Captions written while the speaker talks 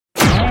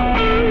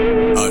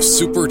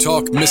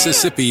SuperTalk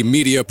Mississippi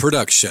media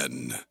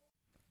production.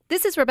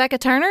 This is Rebecca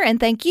Turner, and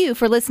thank you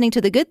for listening to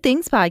the Good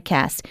Things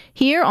Podcast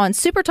here on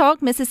SuperTalk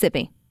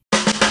Mississippi.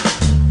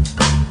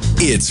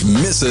 It's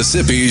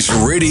Mississippi's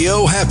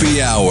Radio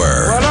Happy Hour.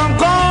 Well, I'm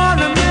going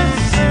to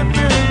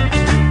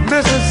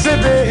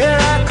Mississippi, here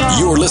I come.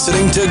 You're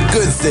listening to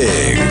Good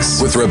Things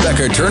with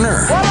Rebecca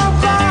Turner. Well,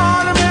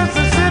 I'm going to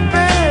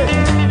Mississippi,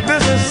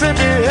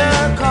 here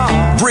I come.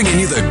 Bringing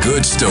you the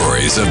good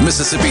stories of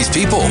Mississippi's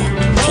people,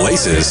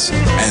 places,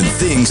 and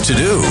things to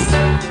do.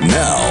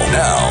 Now,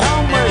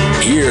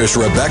 here's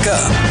Rebecca.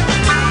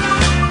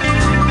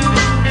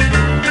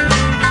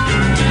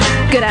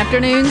 Good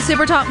afternoon,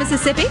 SuperTalk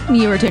Mississippi.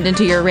 You are tuned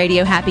into your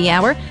Radio Happy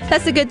Hour.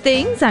 That's the Good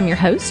Things. I'm your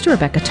host,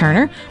 Rebecca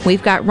Turner.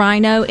 We've got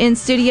Rhino in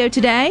studio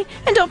today.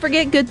 And don't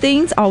forget, Good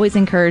Things always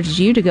encourages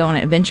you to go on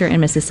an adventure in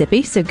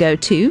Mississippi. So go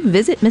to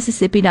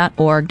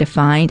visitmississippi.org to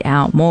find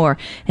out more.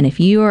 And if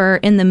you are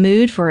in the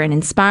mood for an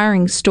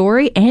inspiring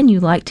story and you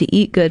like to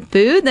eat good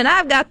food, then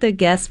I've got the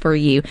guest for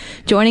you.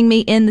 Joining me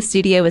in the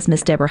studio is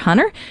Miss Deborah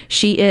Hunter.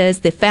 She is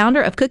the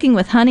founder of Cooking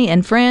with Honey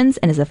and Friends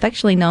and is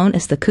affectionately known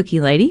as the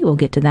Cookie Lady. We'll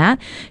get to that.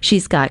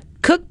 She's got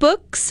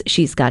cookbooks,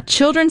 she's got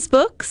children's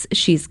books,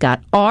 she's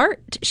got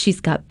art,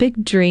 she's got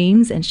big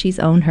dreams, and she's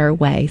on her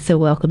way. So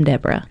welcome,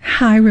 Deborah.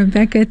 Hi,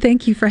 Rebecca.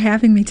 Thank you for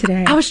having me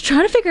today. I was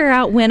trying to figure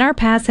out when our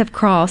paths have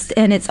crossed,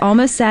 and it's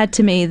almost sad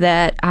to me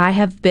that I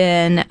have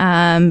been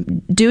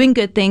doing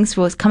Good Things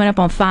for what's coming up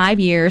on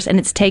 5 years, and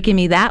it's taken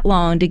me that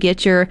long to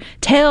get your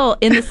tail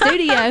in the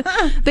studio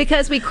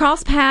because we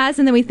cross paths,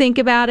 and then we think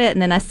about it,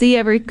 and then I see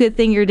every good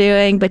thing you're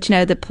doing, but you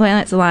know, the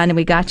planets aligned, and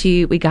we got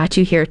you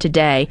here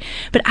today.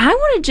 But I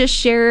want to just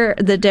share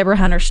the Deborah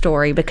Hunter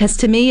story because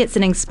to me it's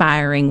an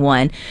inspiring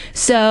one.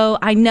 So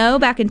I know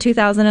back in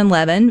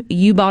 2011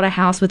 you bought a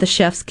house with a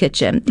chef's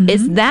kitchen. Mm-hmm.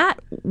 Is that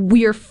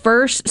your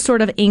first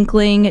sort of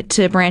inkling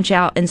to branch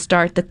out and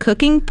start the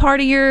cooking part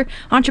of your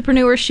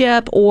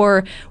entrepreneurship,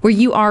 or were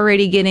you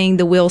already getting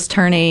the wheels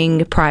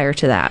turning prior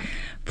to that?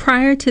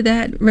 Prior to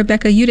that,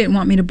 Rebecca, you didn't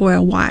want me to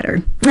boil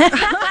water.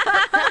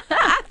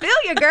 I feel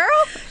you, girl.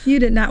 You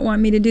did not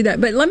want me to do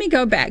that. But let me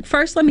go back.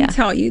 First, let me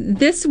tell you,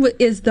 this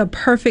is the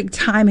perfect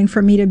timing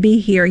for me to be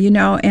here, you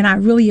know, and I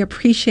really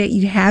appreciate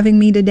you having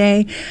me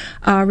today.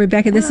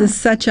 Rebecca, this is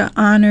such an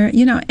honor,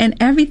 you know, and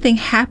everything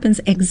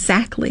happens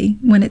exactly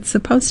when it's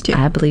supposed to.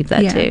 I believe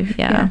that too,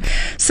 yeah.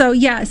 So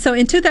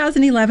in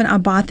 2011, I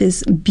bought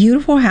this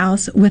beautiful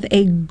house with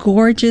a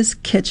gorgeous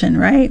kitchen,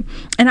 right?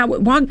 And I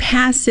would walk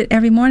past it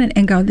every morning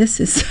and go,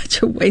 this is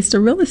such a waste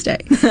of real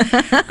estate.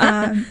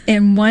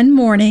 And one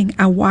morning,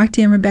 I walked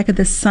in, Rebecca,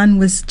 the sun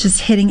was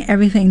just hitting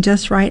everything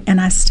just right, and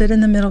I stood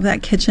in the middle of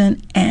that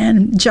kitchen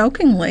and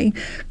jokingly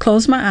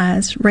closed my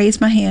eyes,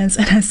 raised my hands,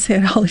 and I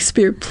said, Holy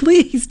Spirit,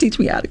 please teach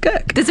me how to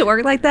cook. Does it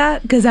work like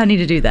that? Because I need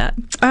to do that.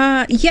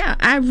 Yeah,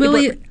 I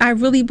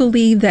really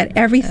believe that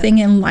everything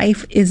in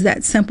life is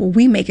that simple.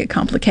 We make it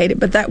complicated,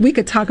 but that we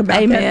could talk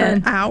about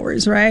that for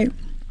hours, right?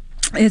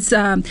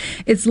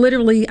 It's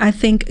literally, I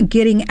think,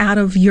 getting out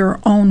of your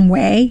own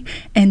way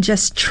and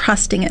just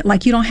trusting it.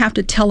 Like, you don't have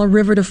to tell a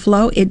river to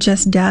flow. It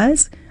just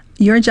does.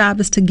 Your job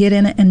is to get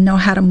in it and know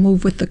how to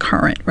move with the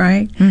current,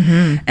 right?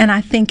 Mm-hmm. And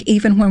I think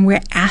even when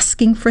we're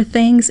asking for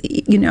things,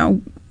 you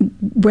know,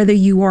 whether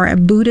you are a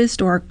Buddhist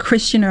or a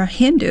Christian or a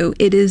Hindu,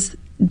 it is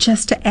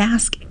just to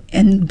ask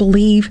and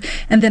believe.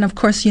 And then, of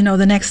course, you know,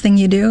 the next thing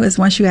you do is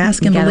once you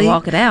ask and believe, you got to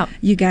walk it out.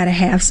 You got to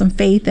have some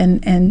faith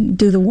and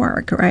do the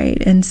work,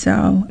 right? And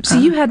so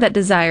you had that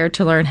desire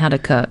to learn how to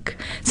cook.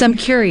 So I'm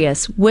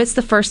curious, what's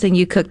the first thing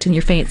you cooked in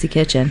your fancy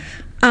kitchen?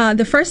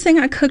 The first thing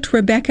I cooked,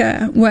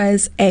 Rebecca,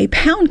 was a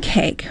pound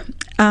cake.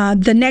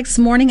 The next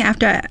morning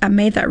after I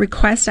made that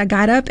request, I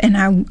got up and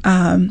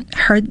I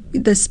heard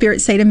the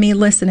Spirit say to me,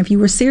 listen, if you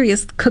were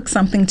serious, cook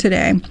something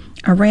today.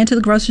 I ran to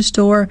the grocery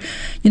store.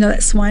 You know,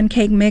 that Swan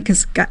Cake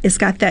mix, it's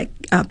got that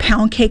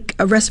pound cake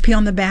recipe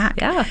on the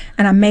back. Yeah.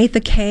 And I made the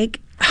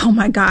cake. Oh,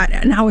 my God.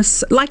 And I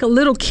was like a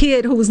little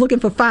kid who was looking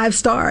for 5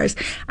 stars.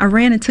 I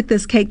ran and took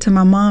this cake to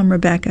my mom,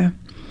 Rebecca,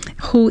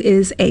 who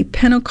is a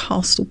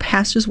Pentecostal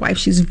pastor's wife.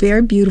 She's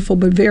very beautiful,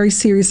 but very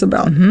serious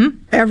about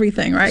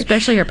everything, right?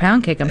 Especially her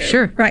pound cake, I'm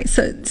sure. Right.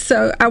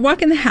 So I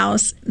walk in the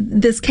house.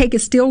 This cake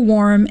is still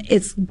warm.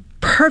 It's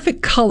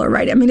perfect color,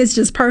 right? I mean, it's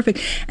just perfect.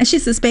 And she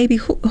says, baby,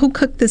 who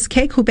cooked this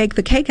cake? Who baked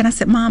the cake? And I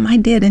said, Mom, I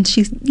did. And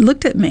she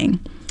looked at me,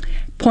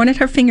 pointed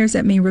her fingers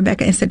at me,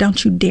 Rebecca, and said,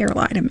 don't you dare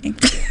lie to me.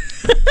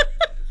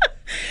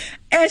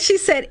 And she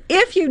said,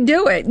 if you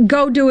do it,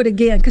 go do it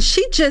again. Because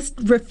she just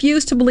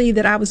refused to believe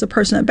that I was a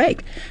person that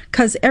baked.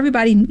 Because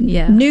everybody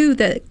knew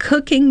that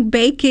cooking,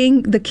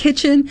 baking, the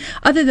kitchen,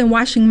 other than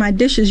washing my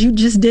dishes, you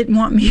just didn't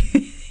want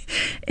me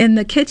in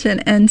the kitchen.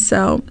 And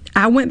so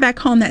I went back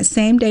home that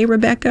same day,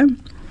 Rebecca,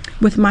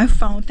 with my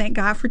phone. Thank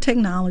God for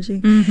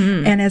technology.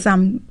 Mm-hmm. And as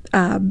I'm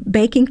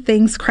baking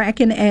things,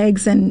 cracking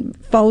eggs and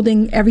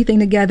folding everything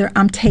together,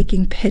 I'm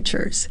taking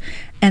pictures.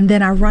 And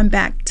then I run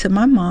back to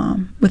my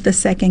mom with the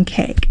second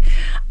cake.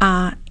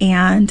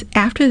 And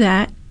after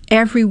that,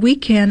 every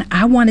weekend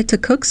I wanted to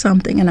cook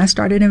something, and I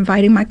started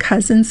inviting my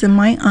cousins and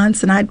my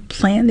aunts, and I'd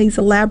plan these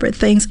elaborate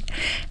things,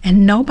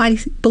 and nobody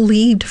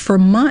believed for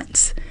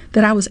months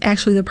that I was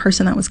actually the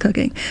person that was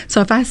cooking. So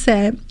if I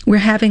said we're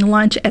having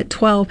lunch at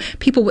 12,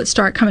 people would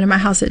start coming to my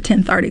house at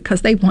 10:30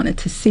 because they wanted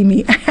to see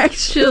me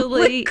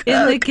actually cook.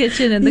 In the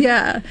kitchen.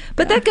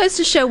 But that goes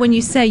to show when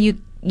you say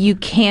you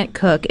can't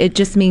cook, it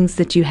just means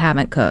that you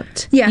haven't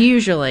cooked. Yeah.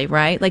 Usually,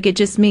 right? Like, it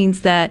just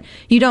means that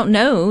you don't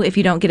know if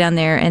you don't get down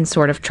there and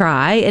sort of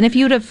try. And if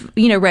you would have,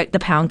 wrecked the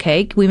pound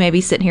cake, we may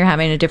be sitting here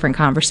having a different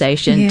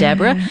conversation,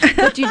 Deborah.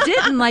 But you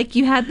didn't. Like,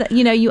 you had,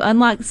 you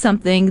unlocked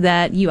something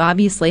that you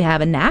obviously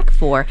have a knack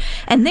for.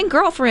 And then,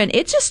 girlfriend,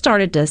 it just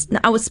started to,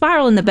 I was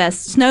spiraling the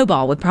best,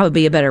 snowball would probably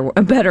be a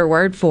better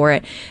word for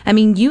it. I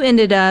mean, you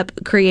ended up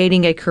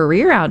creating a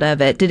career out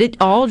of it. Did it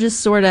all just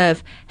sort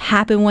of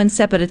happen one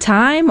step at a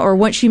time? Or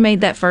once you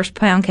made that first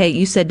pound cake,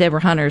 you said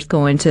Deborah Hunter's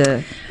going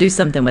to do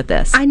something with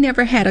this? I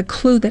never had a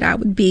clue that I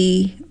would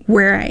be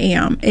where I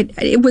am.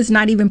 It was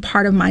not even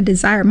part of my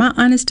desire. My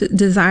honest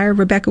desire,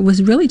 Rebecca,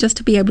 was really just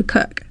to be able to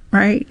cook.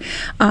 Right.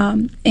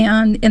 And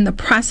in the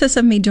process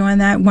of me doing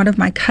that, one of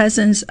my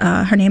cousins,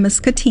 her name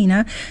is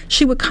Katina,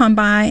 she would come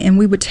by and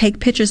we would take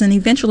pictures. And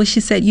eventually she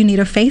said, you need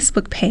a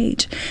Facebook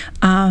page.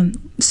 And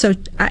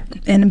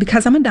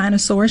because I'm a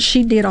dinosaur,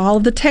 she did all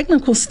of the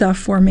technical stuff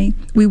for me.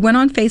 We went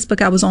on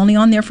Facebook. I was only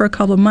on there for a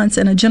couple of months.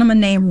 And a gentleman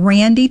named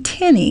Randy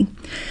Tenney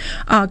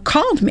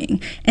called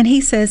me. And he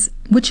says,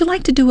 would you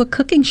like to do a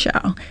cooking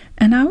show?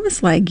 And I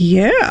was like,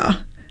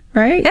 yeah.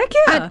 Right? Heck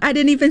yeah. I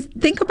didn't even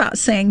think about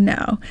saying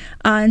no.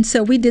 And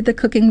so we did the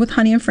Cooking with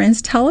Honey and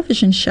Friends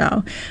television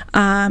show.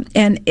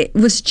 And it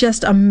was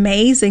just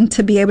amazing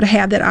to be able to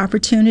have that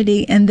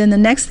opportunity. And then the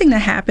next thing that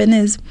happened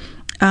is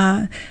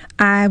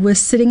I was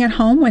sitting at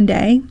home one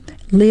day.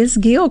 Liz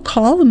Gill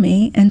called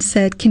me and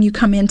said, can you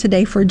come in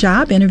today for a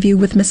job interview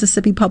with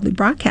Mississippi Public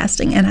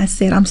Broadcasting? And I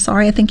said, I'm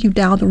sorry, I think you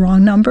dialed the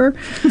wrong number.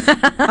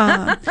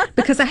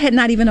 Because I had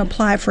not even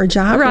applied for a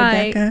job,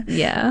 right. Rebecca.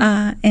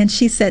 Yeah. And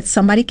she said,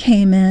 somebody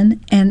came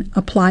in and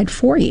applied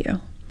for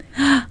you.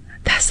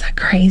 That's the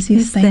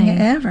craziest thing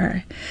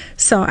ever.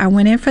 So I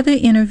went in for the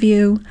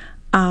interview,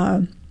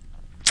 and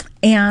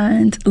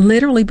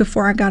literally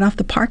before I got off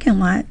the parking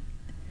lot,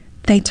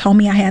 they told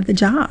me I had the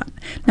job.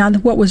 Now,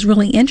 what was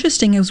really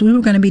interesting is we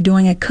were going to be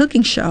doing a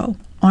cooking show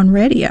on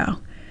radio.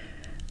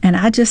 And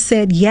I just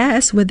said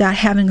yes without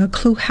having a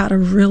clue how to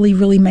really,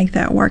 really make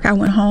that work. I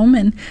went home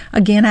and,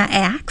 again, I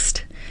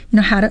asked,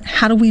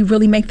 how do we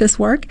really make this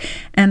work?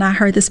 And I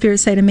heard the Spirit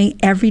say to me,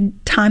 every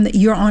time that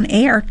you're on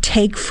air,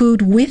 take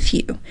food with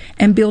you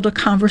and build a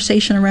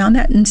conversation around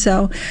that. And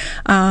so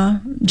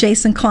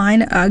Jason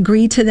Klein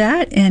agreed to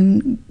that,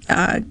 and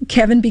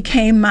Kevin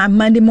became my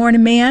Monday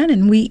morning man,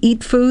 and we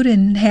eat food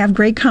and have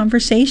great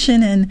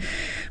conversation and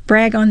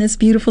brag on this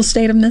beautiful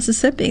state of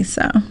Mississippi.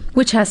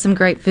 Which has some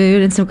great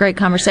food and some great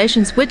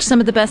conversations, which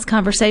some of the best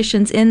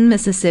conversations in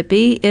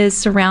Mississippi is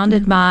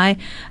surrounded by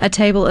a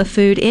table of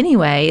food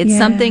anyway. It's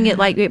something,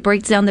 it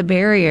breaks down the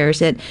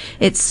barriers.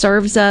 It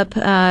serves up,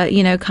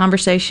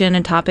 conversation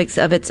and topics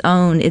of its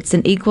own. It's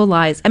an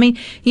equalizer. I mean,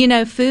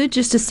 food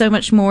just is so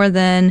much more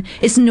than,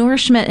 it's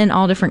nourishment in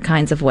all different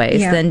kinds of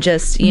ways than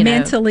just,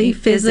 mentally,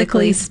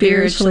 physically,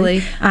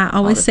 spiritually. I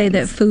always say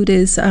that food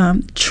is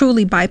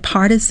truly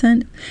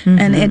bipartisan,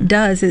 and it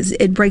does.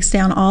 It breaks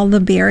down all the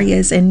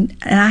barriers. And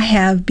I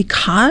have,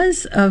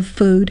 because of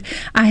food,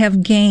 I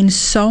have gained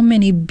so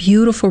many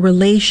beautiful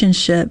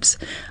relationships,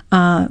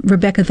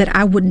 Rebecca, that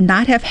I would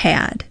not have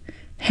had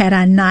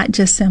I not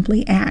just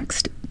simply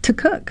asked to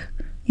cook.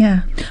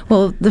 Yeah.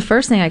 Well, the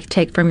first thing I could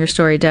take from your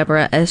story,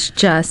 Deborah, is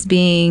just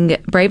being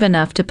brave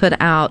enough to put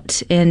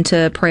out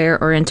into prayer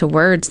or into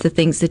words the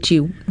things that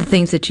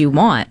you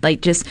want. Like,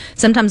 just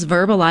sometimes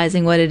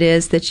verbalizing what it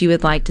is that you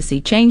would like to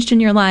see changed in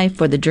your life,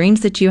 or the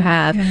dreams that you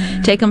have.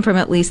 Yeah. Take them from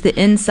at least the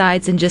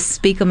insides and just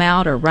speak them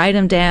out or write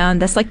them down.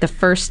 That's like the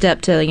first step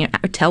to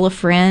tell a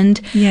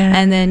friend. Yeah.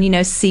 And then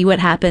see what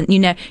happens.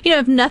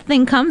 If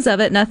nothing comes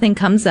of it, nothing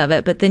comes of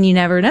it. But then you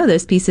never know;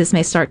 those pieces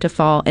may start to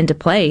fall into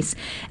place.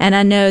 And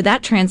I know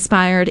that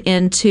transpired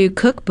into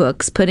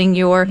cookbooks, putting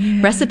your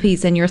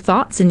recipes and your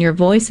thoughts and your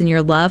voice and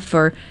your love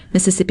for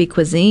Mississippi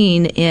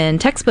cuisine in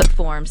textbook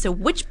form. So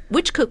which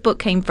cookbook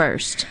came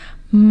first?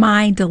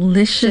 My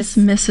Delicious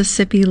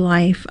Mississippi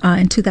Life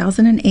in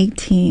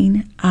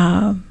 2018.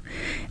 And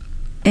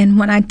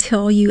when I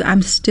tell you,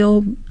 I'm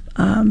still,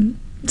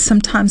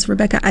 sometimes,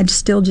 Rebecca, I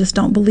still just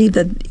don't believe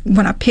that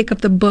when I pick up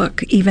the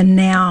book, even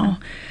now,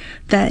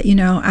 that,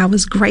 I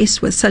was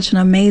graced with such an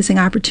amazing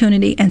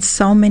opportunity, and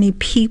so many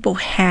people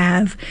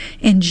have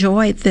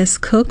enjoyed this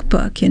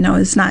cookbook.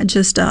 It's not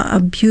just a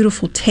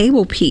beautiful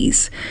table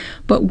piece,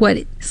 but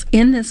what's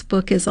in this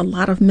book is a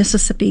lot of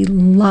Mississippi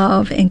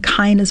love and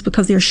kindness,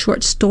 because they're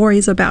short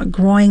stories about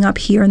growing up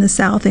here in the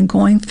South and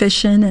going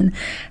fishing, and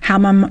how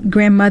my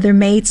grandmother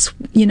made,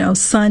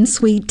 sun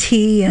sweet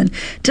tea, and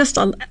just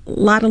a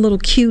lot of little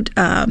cute,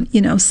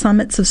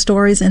 summits of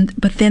stories.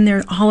 But then there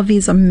are all of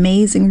these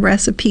amazing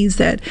recipes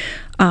that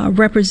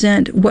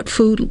represent what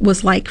food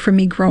was like for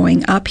me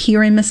growing up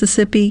here in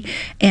Mississippi,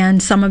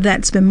 and some of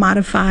that's been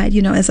modified,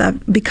 as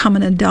I've become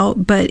an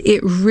adult, but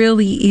it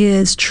really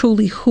is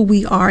truly who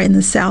we are in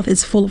the South.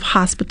 It's full of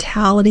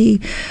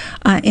hospitality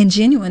and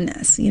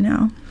genuineness,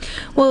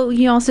 Well,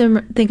 you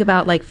also think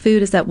about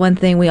food is that one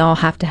thing we all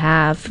have to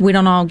have. We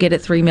don't all get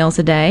it 3 meals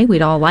a day.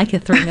 We'd all like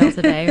it 3 meals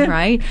a day,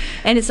 right?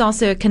 And it's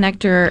also a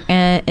connector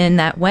in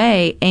that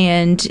way.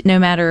 And no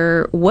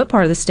matter what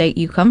part of the state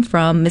you come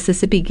from,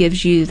 Mississippi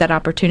gives you that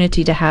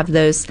opportunity to have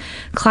those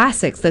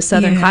classics, those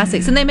Southern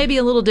classics. And they may be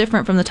a little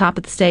different from the top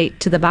of the state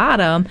to the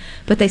bottom,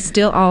 but they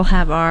still all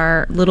have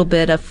our little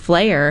bit of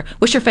flair.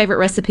 What's your favorite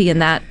recipe in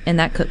that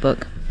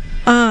cookbook?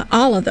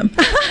 All of them.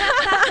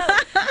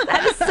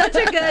 That is such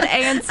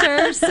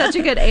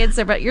a good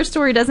answer. But your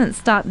story doesn't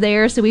stop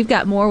there. So we've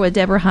got more with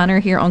Deborah Hunter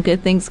here on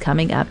Good Things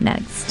coming up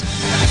next.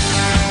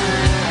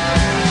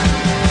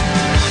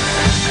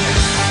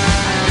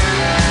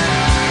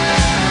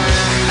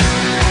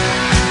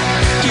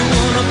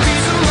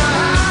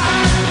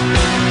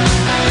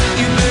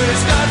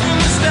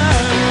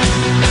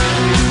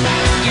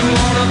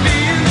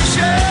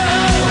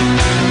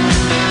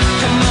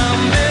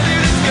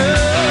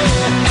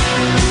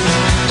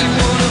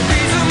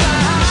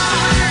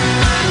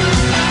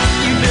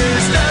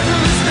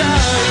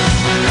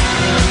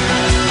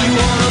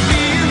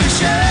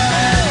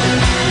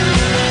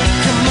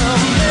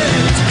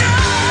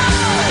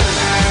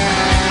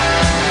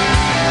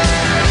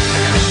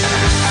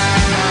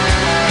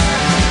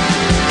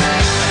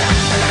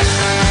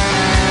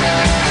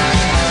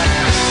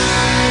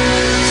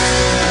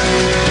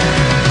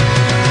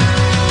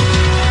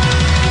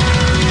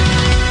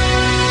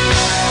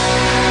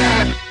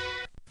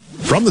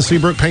 From the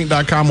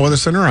SeabrookPaint.com Weather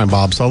Center, I'm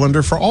Bob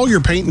Sullender. For all your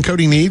paint and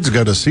coating needs,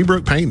 go to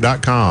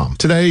SeabrookPaint.com.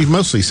 Today,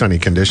 mostly sunny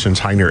conditions,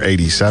 high near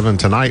 87.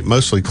 Tonight,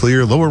 mostly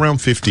clear, low around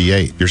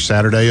 58. Your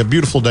Saturday, a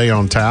beautiful day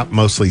on tap,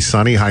 mostly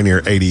sunny, high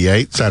near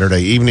 88.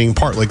 Saturday evening,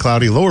 partly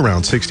cloudy, low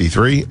around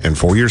 63. And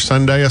for your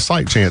Sunday, a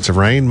slight chance of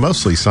rain,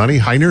 mostly sunny,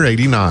 high near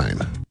 89.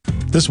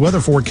 This weather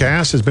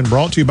forecast has been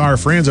brought to you by our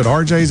friends at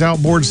RJ's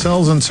Outboard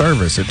Sales and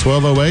Service at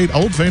 1208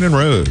 Old Fannin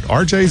Road.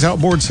 RJ's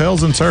Outboard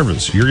Sales and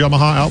Service, your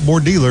Yamaha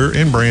outboard dealer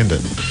in Brandon.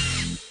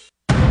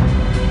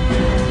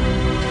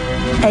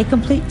 A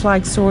Complete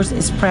Flag Source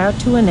is proud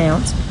to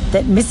announce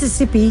that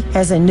Mississippi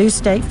has a new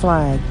state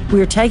flag.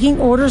 We are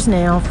taking orders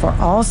now for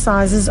all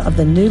sizes of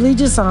the newly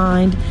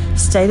designed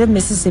State of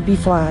Mississippi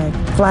flag.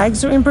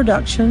 Flags are in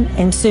production,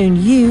 and soon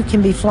you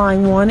can be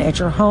flying one at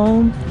your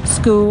home,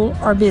 school,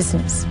 or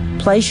business.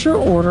 Place your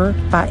order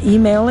by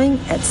emailing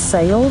at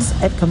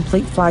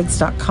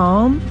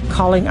sales@completeflags.com,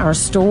 calling our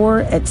store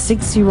at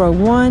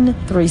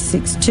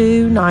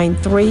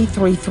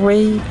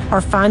 601-362-9333, or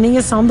finding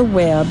us on the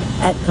web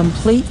at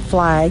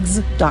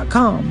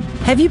completeflags.com.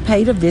 Have you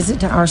paid a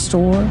visit to our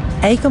store?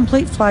 A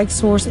Complete Flag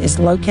Source is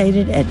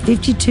located at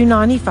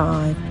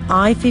 5295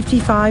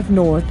 I-55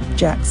 North,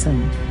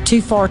 Jackson.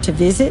 Too far to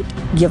visit?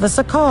 Give us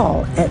a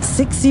call at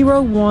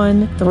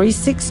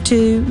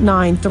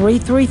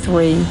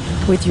 601-362-9333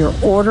 with your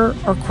order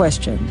or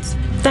questions.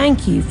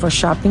 Thank you for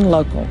shopping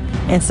local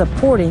and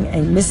supporting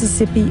a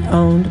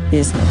Mississippi-owned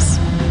business.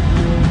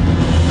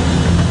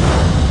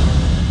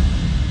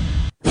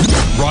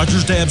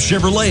 Rogers Dabbs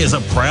Chevrolet is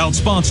a proud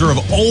sponsor of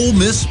Ole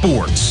Miss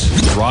Sports.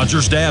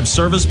 Rogers Dabbs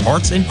Service,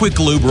 Parts, and Quick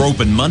Lube are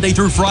open Monday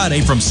through Friday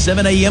from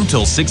 7 a.m.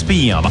 till 6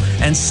 p.m.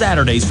 and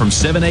Saturdays from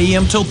 7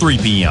 a.m. till 3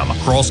 p.m.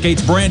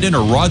 Crossgates Brandon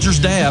or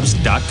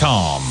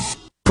RogersDabbs.com.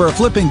 For a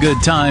flipping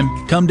good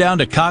time, come down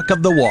to Cock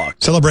of the Walk.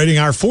 Celebrating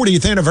our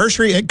 40th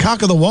anniversary at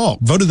Cock of the Walk.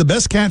 Voted the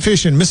best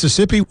catfish in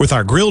Mississippi with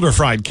our grilled or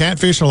fried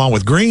catfish along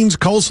with greens,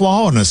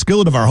 coleslaw, and a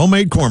skillet of our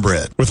homemade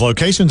cornbread. With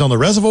locations on the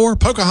Reservoir,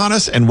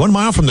 Pocahontas, and 1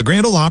 mile from the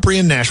Grand Ole Opry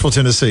in Nashville,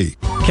 Tennessee.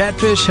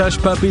 Catfish, hush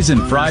puppies,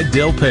 and fried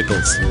dill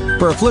pickles.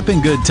 For a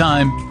flipping good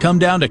time, come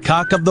down to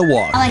Cock of the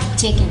Walk. I like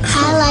chicken.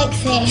 I like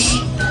fish.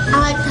 I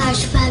like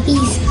hush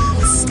puppies.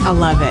 I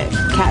love it.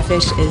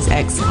 Catfish is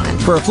excellent.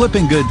 For a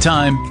flipping good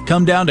time,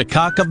 come down to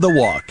Cock of the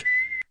Walk.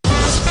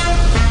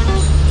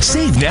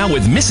 Save now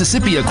with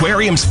Mississippi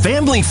Aquarium's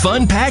Family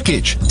Fun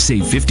Package.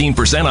 Save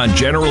 15% on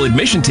general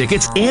admission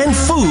tickets and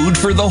food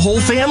for the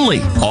whole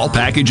family. All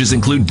packages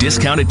include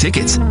discounted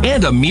tickets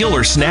and a meal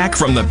or snack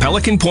from the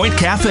Pelican Point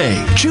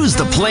Cafe. Choose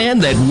the plan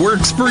that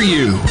works for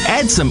you.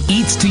 Add some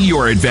eats to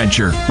your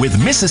adventure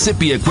with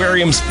Mississippi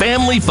Aquarium's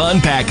Family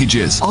Fun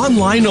Packages.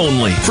 Online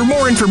only. For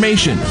more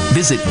information,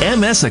 visit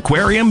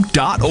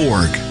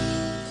msaquarium.org.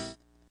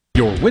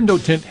 Your window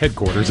tint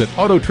headquarters at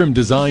Auto Trim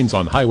Designs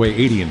on Highway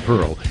 80 in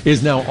Pearl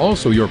is now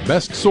also your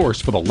best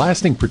source for the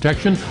lasting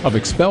protection of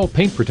Expel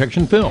paint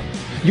protection film.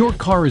 Your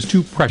car is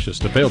too precious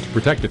to fail to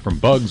protect it from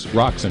bugs,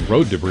 rocks, and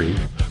road debris.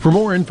 For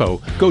more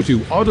info, go to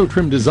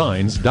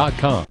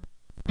autotrimdesigns.com.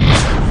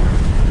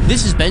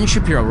 This is Ben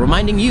Shapiro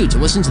reminding you to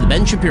listen to The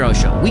Ben Shapiro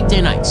Show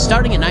weekday nights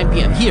starting at 9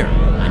 p.m. here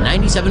on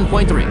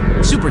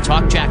 97.3 Super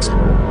Talk Jackson.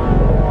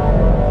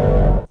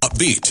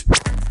 Upbeat,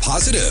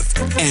 positive,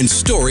 and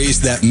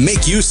stories that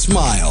make you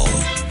smile.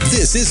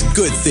 This is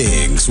Good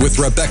Things with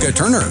Rebecca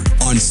Turner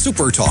on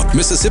Super Talk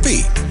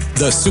Mississippi,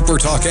 the Super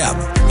Talk app,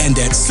 and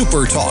at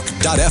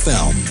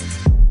supertalk.fm.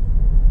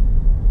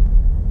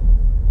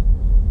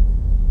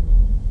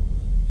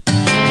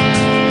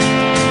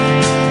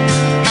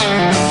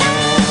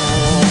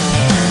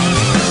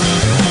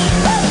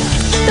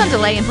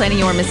 Delay in planning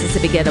your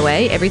Mississippi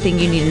getaway. Everything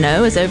you need to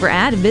know is over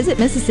at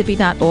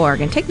visitmississippi.org.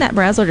 And take that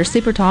browser to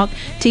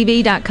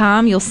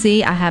supertalktv.com. You'll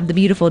see I have the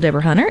beautiful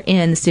Deborah Hunter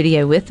in the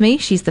studio with me.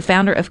 She's the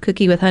founder of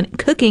Cooking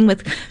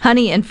with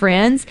Honey and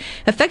Friends,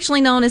 affectionately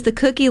known as the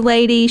Cookie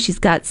Lady. She's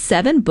got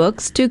 7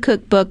 books, 2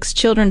 cookbooks,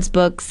 children's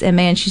books, and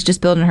man, she's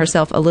just building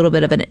herself a little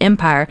bit of an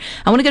empire.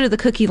 I want to go to the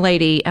Cookie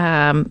Lady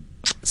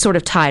sort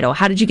of title.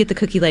 How did you get the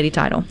Cookie Lady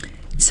title?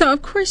 So,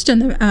 of course, during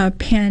the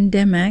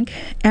pandemic,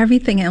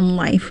 everything in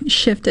life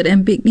shifted.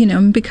 And,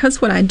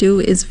 because what I do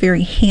is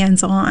very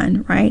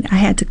hands-on, right, I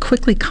had to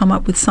quickly come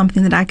up with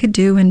something that I could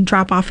do and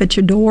drop off at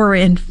your door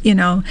and,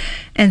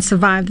 and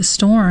survive the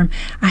storm.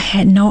 I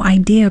had no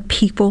idea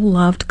people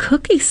loved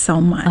cookies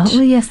so much. Oh,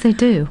 well, yes, they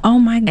do. Oh,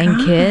 my gosh.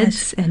 And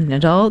kids and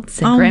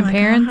adults and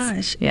grandparents. My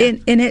gosh. Yeah.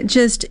 And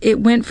it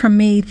went from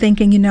me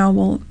thinking,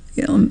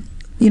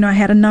 I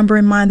had a number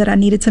in mind that I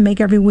needed to make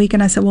every week.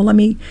 And I said, well,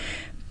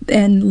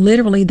 and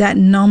literally that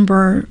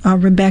number,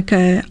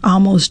 Rebecca,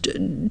 almost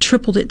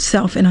tripled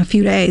itself in a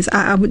few days.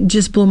 I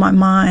just blew my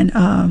mind.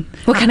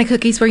 What kind of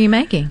cookies were you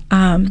making?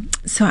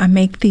 So I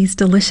make these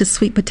delicious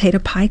sweet potato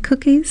pie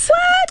cookies.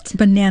 What?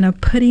 Banana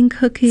pudding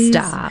cookies.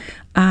 Stop.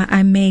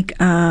 I make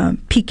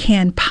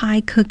pecan pie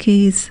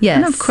cookies. Yes.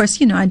 And of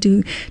course, I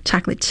do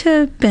chocolate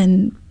chip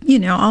and,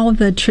 all of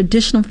the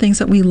traditional things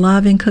that we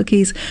love in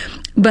cookies.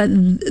 But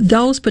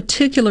those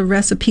particular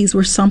recipes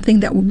were something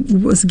that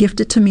was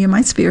gifted to me in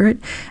my spirit.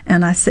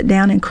 And I sat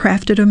down and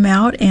crafted them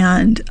out.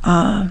 And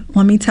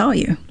let me tell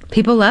you.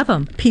 People love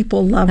them.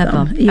 People love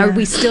them. Yeah. Are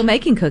we still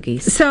making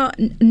cookies? So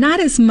not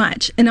as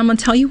much. And I'm going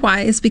to tell you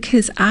why. It's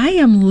because I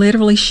am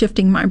literally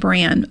shifting my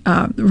brand,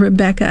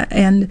 Rebecca.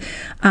 And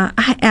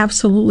I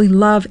absolutely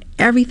love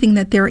everything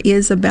that there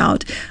is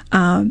about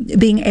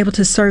being able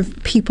to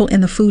serve people in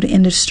the food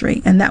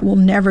industry. And that will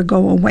never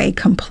go away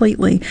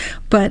completely.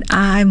 But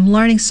I'm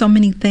learning so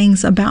many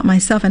things about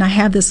myself. And I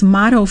have this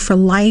motto for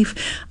life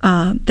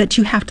that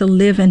you have to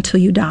live until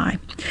you die.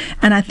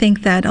 And I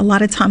think that a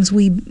lot of times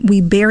we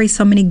bury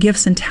so many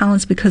gifts and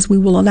talents because we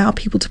will allow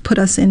people to put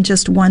us in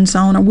just one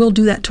zone, or we'll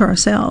do that to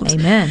ourselves.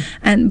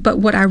 Amen. But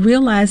what I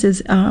realize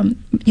is,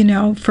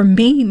 for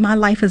me, my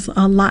life is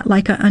a lot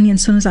like an onion.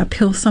 As soon as I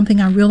peel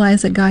something, I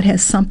realize that God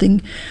has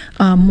something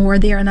more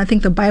there. And I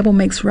think the Bible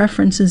makes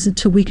references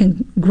to we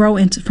can grow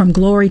from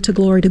glory to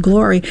glory to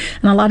glory.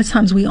 And a lot of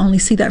times we only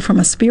see that from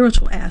a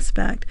spiritual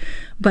aspect.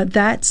 But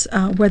that's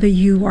whether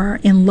you are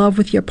in love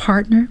with your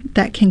partner,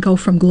 that can go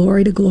from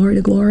glory to glory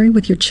to glory,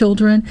 with your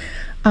children,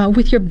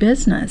 with your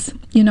business,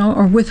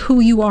 or with who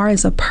you are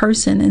as a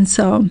person. And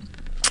so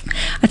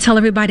I tell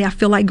everybody I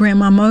feel like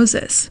Grandma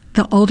Moses.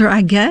 The older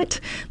I get,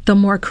 the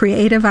more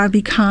creative I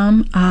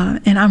become,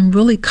 and I'm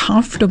really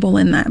comfortable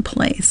in that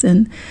place.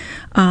 And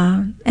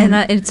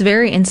it's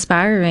very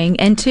inspiring.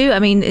 And too,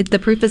 the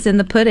proof is in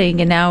the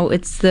pudding, and now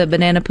it's the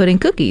banana pudding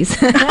cookies.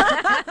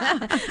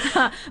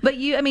 But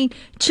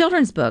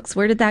children's books,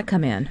 where did that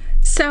come in?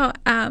 So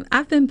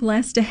I've been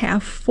blessed to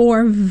have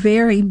 4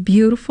 very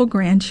beautiful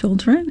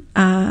grandchildren.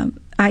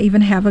 I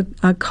even have a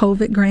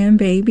COVID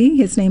grandbaby.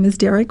 His name is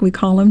Derek. We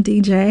call him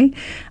DJ.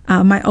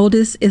 My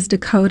oldest is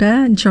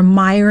Dakota,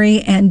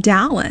 Jamiri, and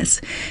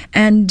Dallas.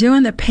 And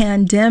during the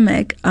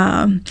pandemic,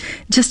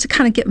 just to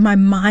kind of get my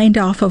mind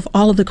off of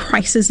all of the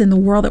crisis in the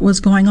world that was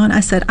going on, I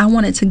said I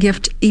wanted to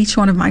gift each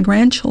one of my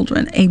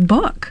grandchildren a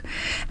book.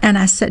 And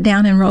I sat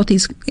down and wrote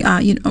these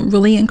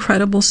really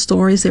incredible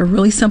stories. They're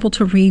really simple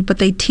to read, but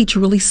they teach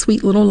really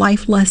sweet little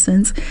life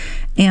lessons.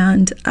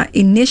 And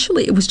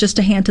initially, it was just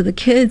to hand to the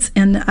kids.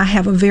 And I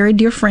have a very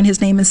dear friend.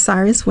 His name is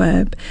Cyrus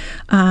Webb,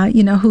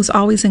 who's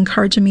always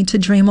encouraging me to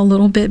dream a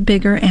little bit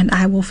bigger. And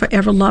I will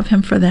forever love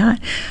him for that.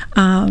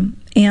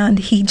 And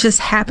he just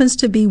happens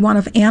to be one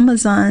of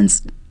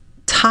Amazon's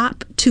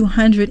top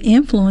 200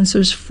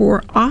 influencers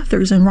for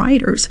authors and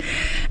writers.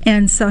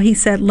 And so he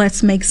said,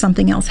 let's make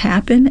something else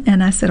happen.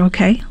 And I said,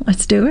 okay,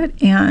 let's do it.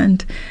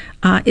 And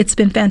it's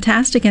been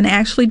fantastic. And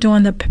actually,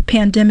 during the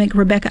pandemic,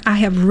 Rebecca, I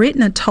have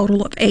written a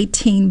total of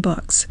 18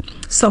 books.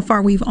 So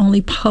far, we've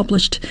only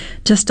published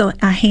just a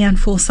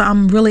handful. So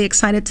I'm really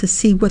excited to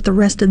see what the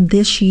rest of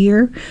this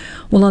year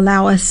will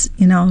allow us,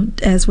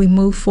 as we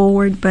move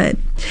forward. But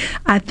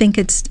I think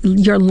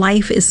your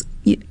life is,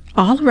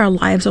 all of our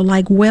lives are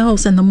like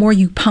wells, and the more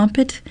you pump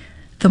it,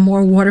 the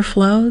more water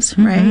flows,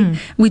 right?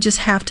 Mm-hmm. We just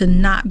have to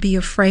not be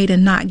afraid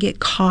and not get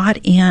caught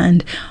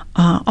in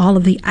all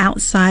of the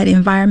outside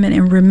environment,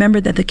 and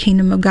remember that the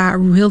kingdom of God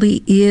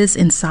really is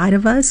inside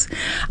of us.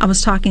 I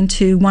was talking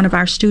to one of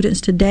our students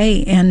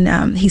today,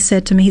 and he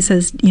said to me, he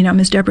says,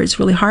 Ms. Deborah, it's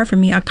really hard for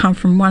me. I come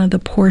from one of the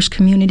poorest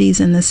communities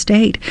in the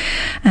state.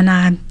 And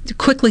I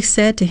quickly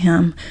said to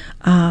him,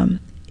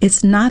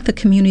 it's not the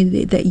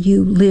community that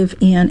you live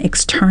in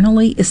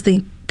externally, it's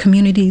the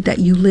community that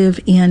you live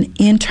in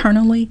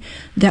internally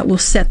that will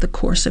set the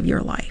course of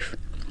your life.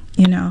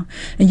 You know,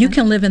 and you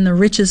can live in the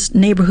richest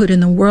neighborhood in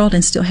the world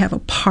and still have a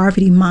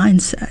poverty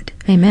mindset.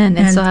 Amen.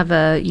 And still have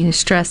a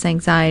stress,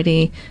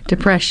 anxiety,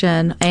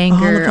 depression,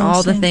 anger,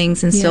 all the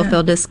things, and still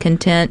feel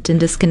discontent and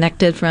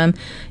disconnected from,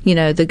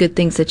 the good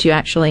things that you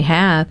actually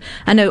have.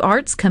 I know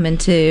art's come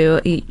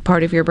into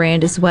part of your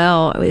brand as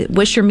well.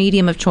 What's your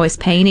medium of choice?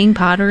 Painting,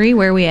 pottery?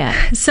 Where are we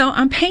at? So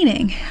I'm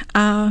painting,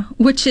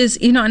 which is,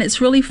 and it's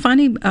really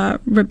funny,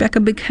 Rebecca,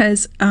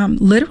 because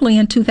literally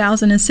in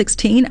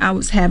 2016, I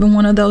was having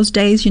one of those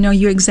days,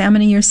 you're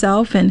examining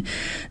yourself, and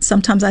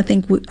sometimes I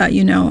think,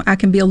 I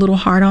can be a little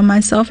hard on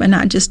myself, and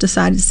I just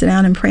decided to sit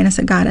down and pray, and I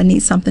said, God, I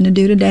need something to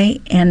do today,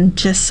 and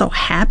just so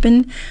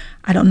happened,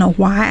 I don't know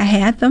why I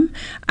had them.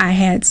 I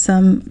had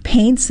some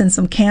paints and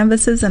some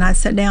canvases, and I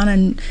sat down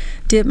and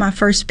did my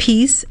first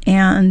piece,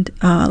 and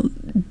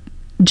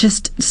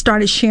just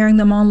started sharing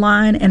them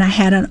online, and I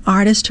had an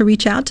artist to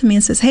reach out to me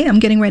and says, hey, I'm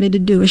getting ready to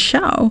do a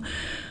show.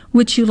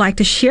 Would you like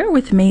to share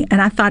with me?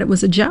 And I thought it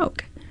was a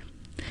joke.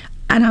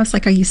 And I was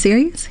like, are you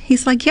serious?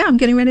 He's like, yeah, I'm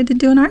getting ready to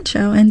do an art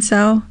show. And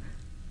so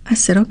I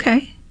said,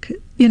 okay.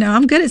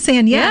 I'm good at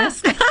saying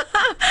yes.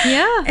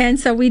 Yeah. And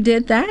so we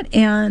did that,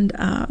 and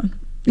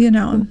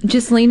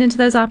just lean into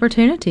those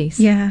opportunities.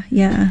 Yeah.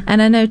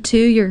 And I know too,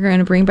 you're going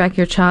to bring back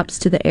your chops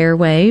to the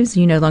airwaves.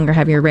 You no longer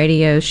have your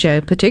radio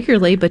show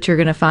particularly, but you're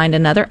going to find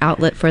another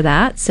outlet for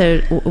that. So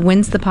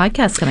when's the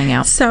podcast coming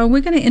out? So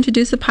we're going to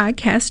introduce a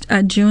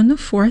podcast June the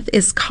 4th.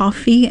 It's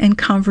Coffee and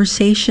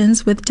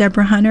Conversations with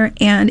Deborah Hunter.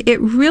 And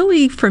it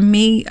really, for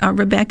me,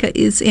 Rebecca,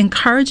 is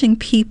encouraging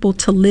people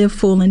to live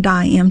full and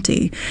die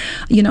empty,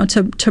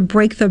 to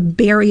break the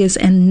barriers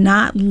and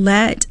not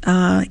let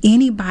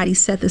anybody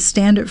set the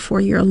standard for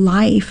your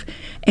life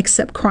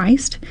except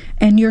Christ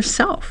and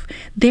yourself.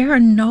 There are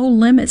no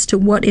limits to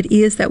what it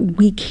is that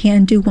we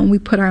can do when we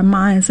put our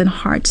minds and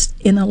hearts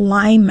in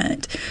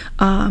alignment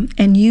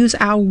and use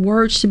our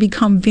words to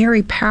become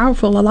very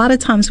powerful. A lot of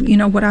times,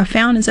 what I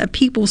found is that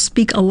people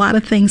speak a lot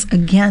of things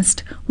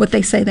against what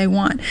they say they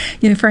want.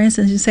 For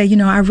instance, you say,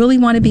 I really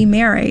want to be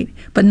married,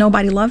 but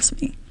nobody loves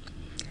me.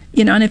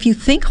 And if you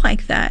think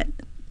like that,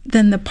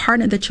 then the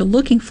partner that you're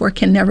looking for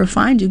can never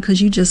find you,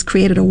 because you just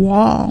created a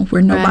wall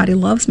where nobody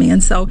loves me.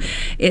 And so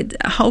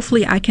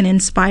hopefully I can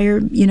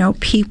inspire,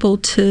 people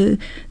to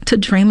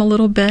dream a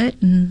little bit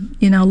and,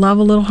 love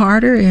a little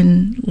harder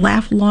and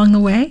laugh along the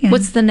way. And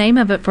what's the name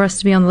of it for us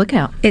to be on the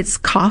lookout? It's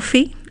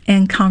Coffee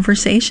and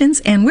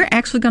Conversations, and we're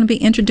actually going to be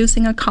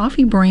introducing a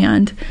coffee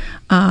brand,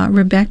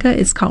 Rebecca.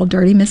 It's called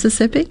Dirty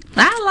Mississippi.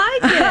 I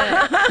like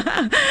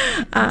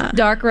it.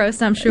 Dark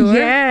roast, I'm sure.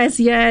 Yes.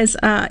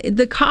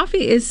 The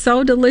coffee is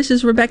so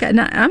delicious, Rebecca. And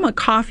I'm a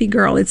coffee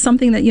girl. It's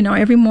something that,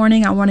 every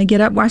morning I want to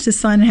get up, watch the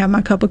sun, and have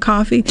my cup of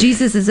coffee.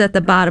 Jesus is at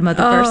the bottom of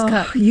the first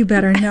cup. You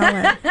better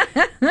know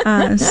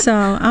it. So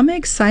I'm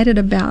excited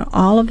about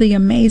all of the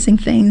amazing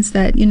things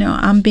that,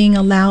 I'm being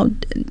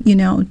allowed,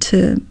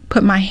 to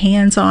put my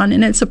hands on.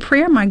 And it's a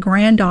prayer my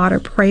granddaughter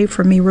prayed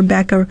for me,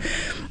 Rebecca,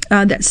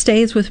 that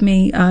stays with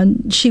me.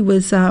 She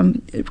was,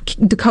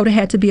 Dakota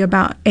had to be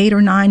about 8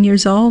 or 9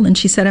 years old, and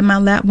she sat in my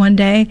lap one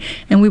day,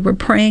 and we were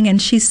praying,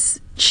 and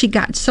she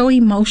got so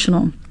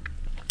emotional.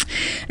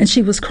 And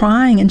she was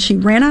crying, and she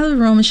ran out of the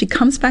room, and she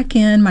comes back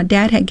in. My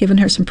dad had given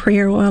her some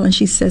prayer oil, and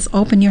she says,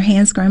 open your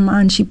hands, Grandma.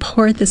 And she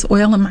poured this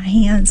oil in my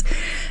hands.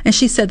 And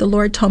she said, the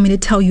Lord told me to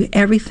tell you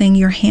everything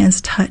your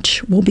hands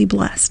touch will be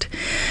blessed.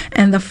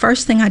 And the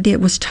first thing I did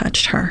was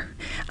touched her.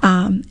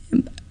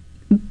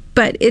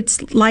 But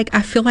it's like,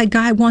 I feel like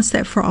God wants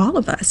that for all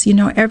of us.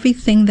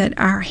 Everything that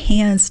our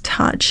hands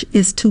touch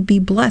is to be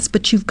blessed,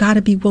 but you've got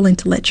to be willing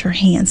to let your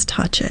hands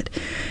touch it.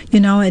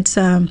 It's,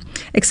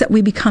 except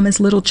we become as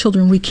little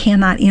children, we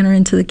cannot enter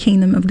into the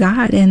kingdom of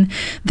God. And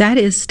that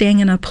is staying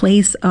in a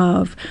place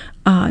of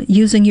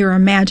using your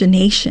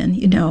imagination,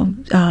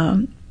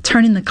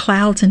 turning the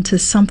clouds into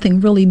something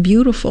really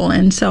beautiful.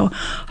 And so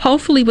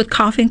hopefully with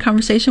Coffee and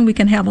Conversation, we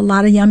can have a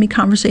lot of yummy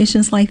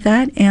conversations like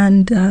that.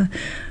 And,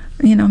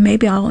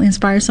 maybe I'll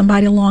inspire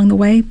somebody along the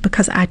way,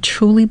 because I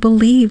truly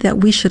believe that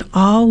we should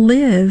all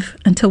live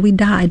until we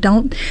die.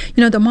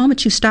 The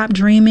moment you stop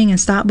dreaming and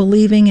stop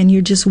believing and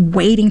you're just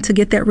waiting to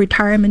get that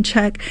retirement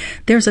check,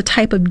 there's a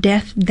type of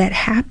death that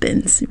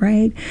happens,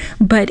 right?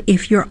 But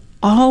if you're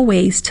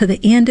always to the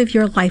end of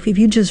your life, if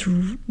you just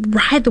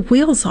ride the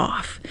wheels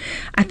off,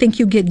 I think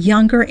you get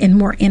younger and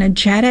more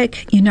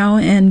energetic,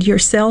 and your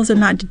cells are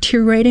not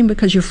deteriorating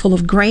because you're full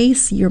of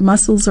grace. Your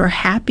muscles are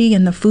happy,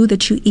 and the food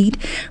that you eat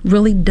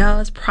really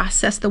does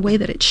process the way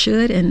that it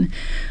should. And,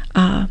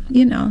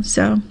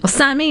 so. Well,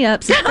 sign me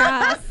up.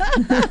 Surprise.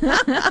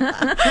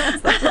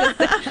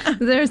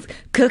 There's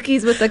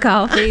cookies with the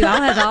coffee.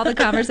 I'll have all the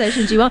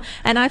conversations you want.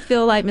 And I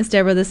feel like, Miss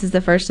Deborah, this is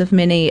the first of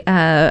many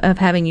of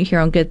having you here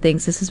on Good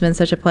Things. This has been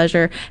such a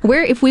pleasure.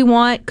 If we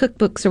want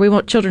cookbooks, or we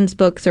want children's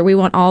books, or we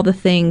want all the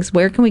things,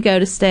 where can we go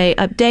to stay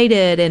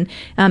updated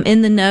and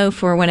in the know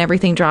for when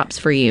everything drops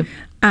for you?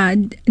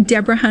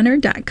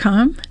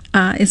 DeborahHunter.com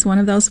is one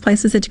of those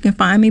places that you can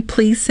find me.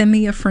 Please send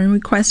me a friend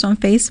request on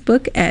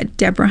Facebook at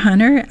Deborah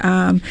Hunter.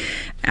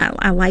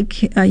 I like,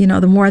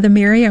 the more the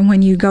merrier. And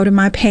when you go to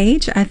my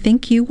page, I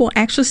think you will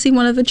actually see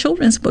one of the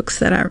children's books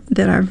that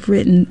I've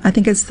written. I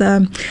think it's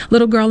The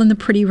Little Girl in the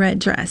Pretty Red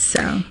Dress.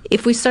 So,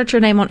 if we search your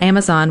name on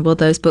Amazon, will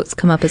those books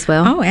come up as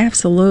well? Oh,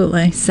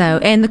 absolutely. So,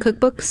 and the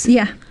cookbooks?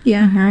 Yeah.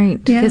 All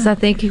right. Because I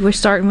think we're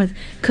starting with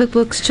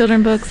cookbooks,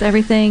 children books,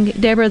 everything.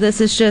 Deborah,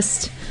 this is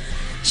just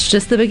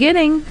the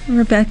beginning.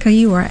 Rebecca,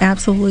 you are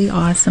absolutely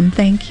awesome.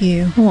 Thank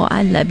you. Well,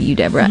 I love you,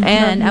 Deborah.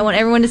 And I want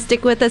everyone to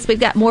stick with us. We've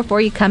got more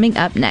for you coming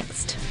up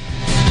next.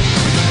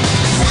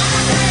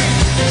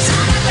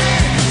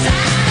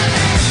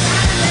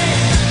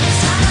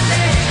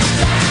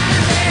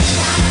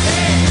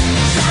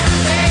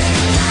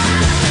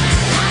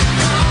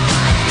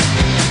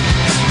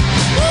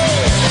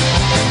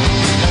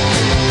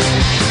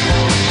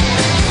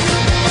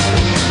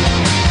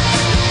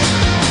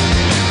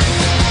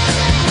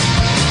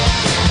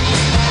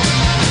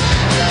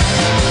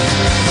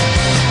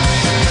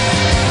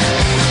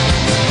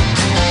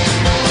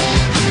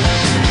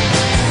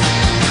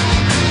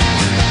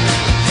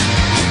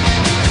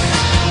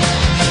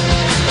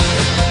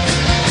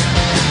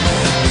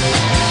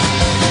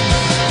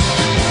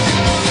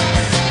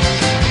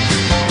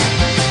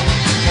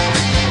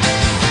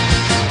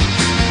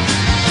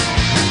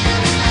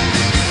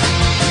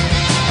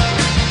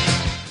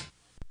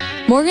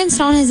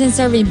 Morganstone has been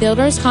serving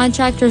builders,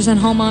 contractors, and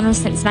homeowners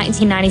since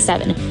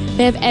 1997.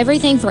 They have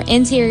everything for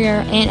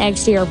interior and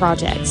exterior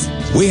projects.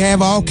 We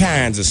have all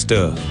kinds of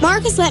stuff.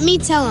 Marcus, let me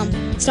tell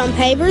him. Stone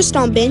pavers,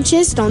 stone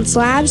benches, stone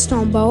slabs,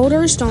 stone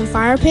boulders, stone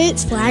fire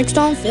pits,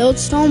 flagstone,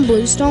 fieldstone,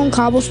 bluestone,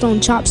 cobblestone,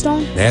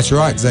 chopstone. That's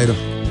right, Zeta.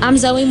 I'm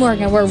Zoe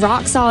Morgan. We're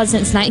rock solid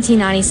since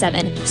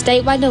 1997.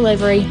 Statewide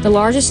delivery, the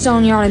largest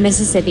stone yard in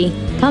Mississippi.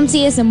 Come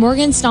see us in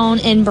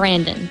Morganstone in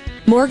Brandon.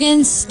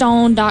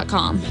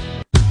 Morganstone.com.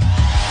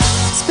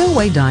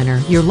 Spillway Diner,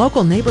 your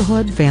local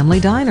neighborhood family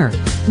diner.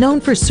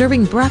 Known for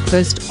serving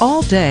breakfast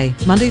all day,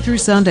 Monday through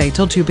Sunday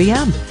till 2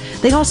 p.m.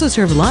 They also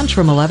serve lunch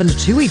from 11 to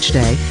 2 each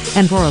day.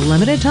 And for a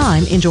limited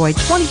time, enjoy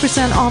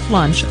 20% off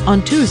lunch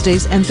on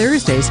Tuesdays and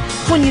Thursdays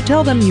when you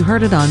tell them you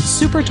heard it on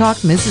Super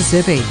Talk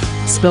Mississippi.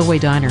 Spillway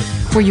Diner,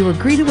 where you are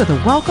greeted with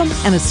a welcome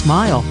and a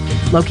smile.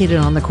 Located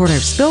on the corner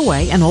of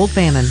Spillway and Old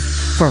Fannin.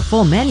 For a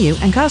full menu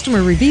and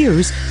customer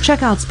reviews,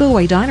 check out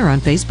Spillway Diner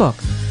on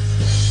Facebook.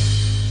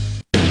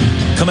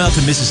 Come out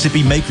to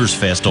Mississippi Makers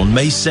Fest on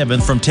May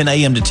 7th from 10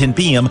 a.m. to 10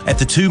 p.m. at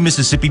the two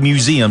Mississippi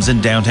Museums in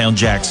downtown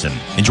Jackson.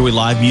 Enjoy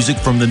live music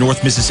from the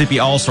North Mississippi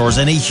All-Stars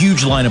and a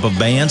huge lineup of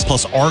bands,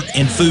 plus art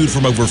and food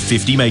from over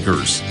 50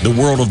 makers. The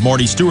World of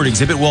Marty Stewart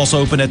exhibit will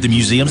also open at the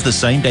museums the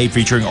same day,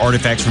 featuring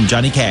artifacts from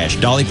Johnny Cash,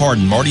 Dolly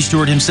Parton, Marty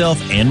Stewart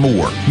himself, and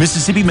more.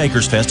 Mississippi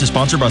Makers Fest is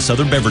sponsored by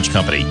Southern Beverage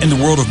Company, and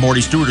the World of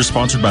Marty Stewart is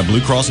sponsored by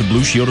Blue Cross and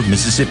Blue Shield of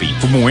Mississippi.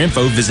 For more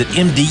info, visit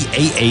mdah.ms.gov.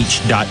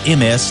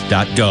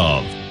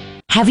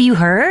 Have you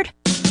heard?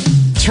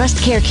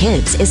 Trust Care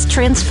Kids is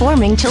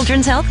transforming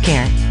children's health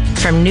care.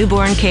 From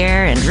newborn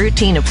care and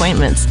routine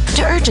appointments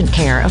to urgent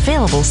care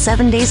available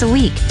 7 days a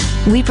week,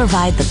 we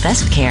provide the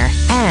best care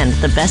and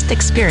the best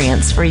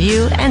experience for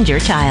you and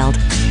your child.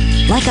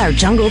 Like our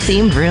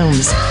jungle-themed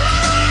rooms,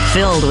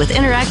 filled with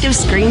interactive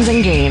screens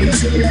and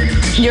games.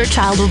 Your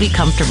child will be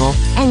comfortable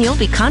and you'll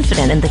be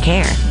confident in the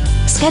care.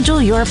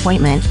 Schedule your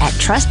appointment at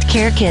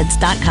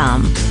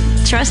trustcarekids.com.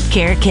 Trust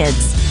Care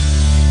Kids.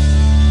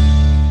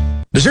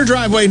 Does your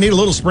driveway need a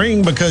little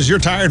spring because your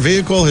tired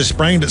vehicle has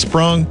sprained its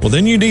sprung? Well,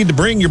 then you need to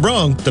bring your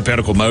brung to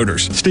Pinnacle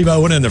Motors. Steve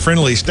Owen and the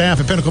friendly staff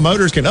at Pinnacle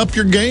Motors can up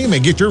your game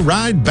and get your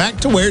ride back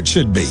to where it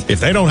should be. If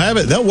they don't have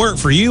it, they'll work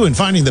for you in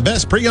finding the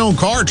best pre-owned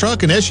car,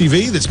 truck, and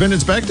SUV that's been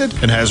inspected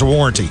and has a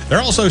warranty.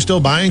 They're also still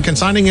buying,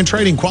 consigning, and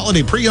trading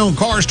quality pre-owned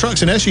cars,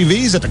 trucks, and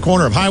SUVs at the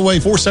corner of Highway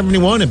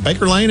 471 and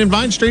Baker Lane and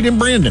Vine Street in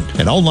Brandon,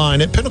 and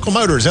online at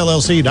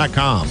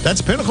PinnacleMotorsLLC.com.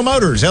 That's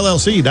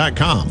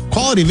PinnacleMotorsLLC.com.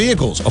 Quality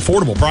vehicles,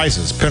 affordable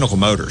prices, Pinnacle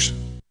Motors.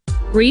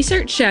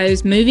 Research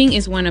shows moving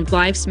is one of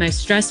life's most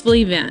stressful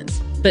events,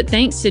 but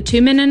thanks to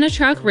 2 Men in a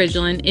Truck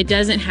Ridgeland, it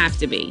doesn't have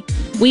to be.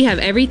 We have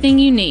everything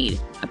you need: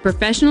 a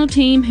professional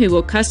team who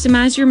will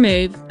customize your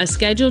move, a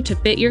schedule to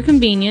fit your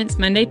convenience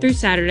Monday through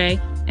Saturday,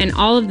 and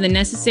all of the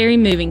necessary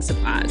moving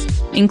supplies,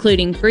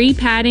 including free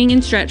padding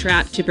and stretch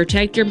wrap to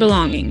protect your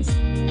belongings.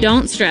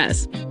 Don't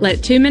stress.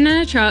 Let 2 Men in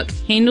a Truck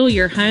handle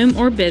your home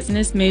or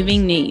business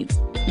moving needs.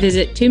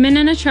 Visit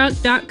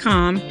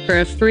 2meninatruck.com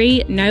for a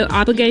free,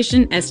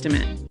 no-obligation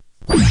estimate.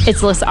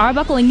 It's Alyssa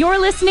Arbuckle, and you're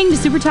listening to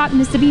Super Talk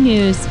Mississippi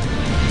News.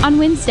 On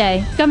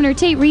Wednesday, Governor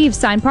Tate Reeves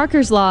signed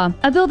Parker's Law,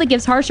 a bill that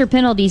gives harsher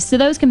penalties to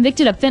those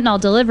convicted of fentanyl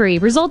delivery,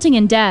 resulting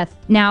in death.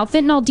 Now,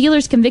 fentanyl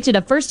dealers convicted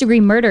of first-degree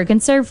murder can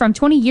serve from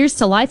 20 years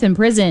to life in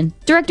prison.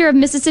 Director of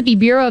Mississippi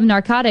Bureau of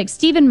Narcotics,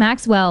 Stephen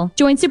Maxwell,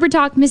 joined Super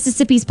Talk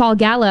Mississippi's Paul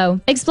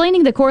Gallo,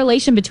 explaining the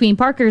correlation between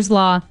Parker's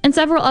Law and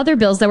several other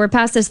bills that were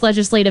passed this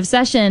legislative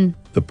session.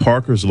 the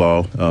Parker's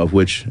Law,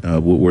 which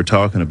we're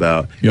talking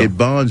about, it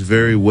bonds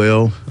very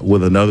well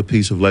with another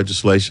piece of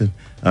legislation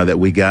that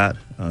we got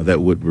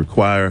that would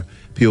require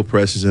peel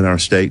presses in our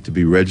state to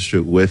be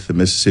registered with the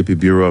Mississippi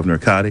Bureau of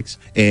Narcotics.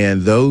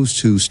 And those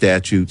two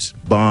statutes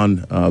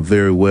bond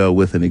very well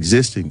with an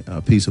existing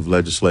piece of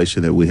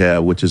legislation that we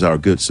have, which is our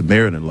Good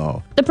Samaritan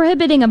Law. The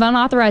prohibiting of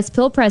unauthorized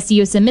pill press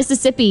use in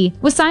Mississippi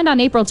was signed on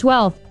April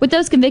 12th, with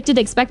those convicted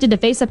expected to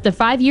face up to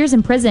 5 years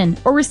in prison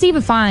or receive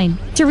a fine.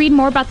 To read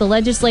more about the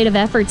legislative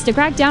efforts to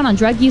crack down on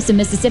drug use in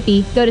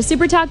Mississippi, go to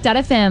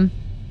supertalk.fm.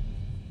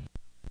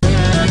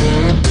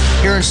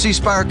 Here in C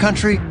Spire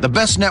country, the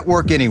best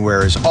network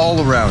anywhere is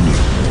all around you.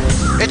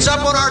 It's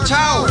up on our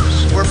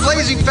towers, where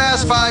blazing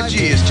fast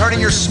 5G is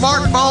turning your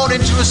smartphone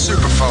into a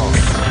superphone.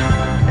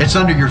 It's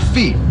under your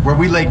feet, where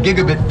we lay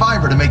gigabit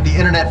fiber to make the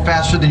internet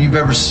faster than you've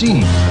ever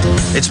seen.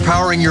 It's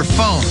powering your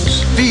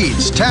phones,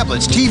 feeds,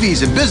 tablets,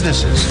 TVs, and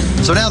businesses.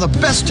 So now the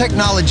best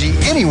technology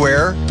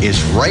anywhere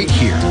is right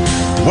here.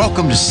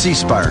 Welcome to C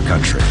Spire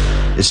country.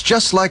 It's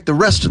just like the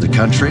rest of the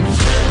country,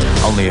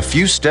 only a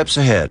few steps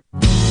ahead.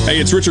 Hey,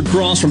 it's Richard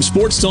Cross from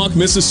Sports Talk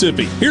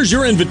Mississippi. Here's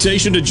your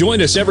invitation to join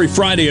us every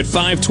Friday at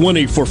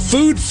 5:20 for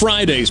Food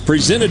Fridays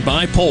presented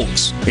by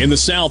Polk's. In the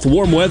South,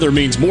 warm weather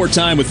means more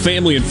time with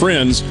family and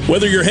friends.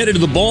 Whether you're headed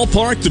to the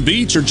ballpark, the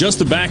beach, or just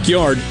the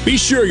backyard, be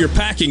sure you're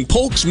packing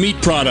Polk's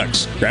meat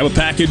products. Grab a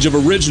package of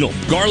original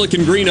garlic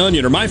and green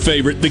onion, or my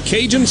favorite, the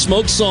Cajun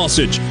smoked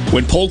sausage.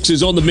 When Polk's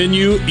is on the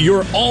menu,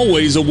 you're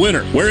always a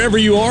winner. Wherever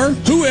you are,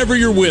 whoever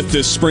you're with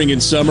this spring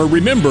and summer,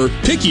 remember,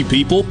 picky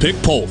people pick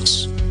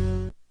Polk's.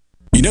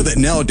 You know that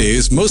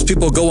nowadays, most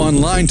people go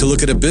online to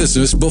look at a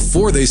business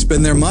before they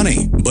spend their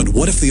money. But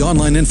what if the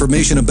online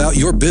information about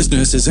your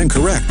business is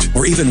incorrect?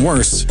 Or even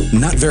worse,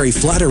 not very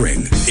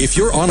flattering? If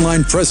your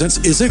online presence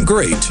isn't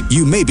great,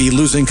 you may be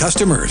losing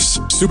customers.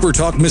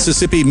 SuperTalk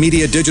Mississippi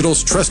Media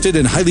Digital's trusted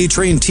and highly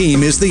trained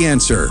team is the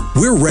answer.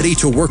 We're ready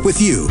to work with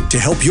you to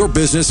help your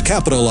business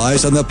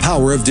capitalize on the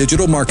power of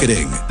digital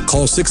marketing.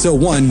 Call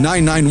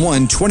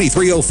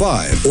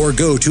 601-991-2305 or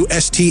go to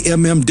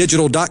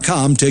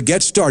stmmdigital.com to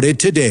get started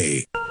today.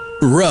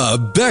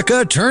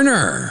 Rebecca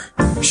Turner.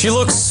 She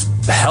looks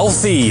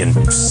healthy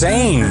and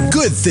sane.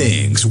 Good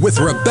Things with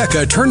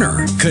Rebecca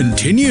Turner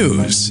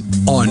continues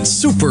on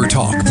Super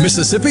Talk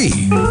Mississippi.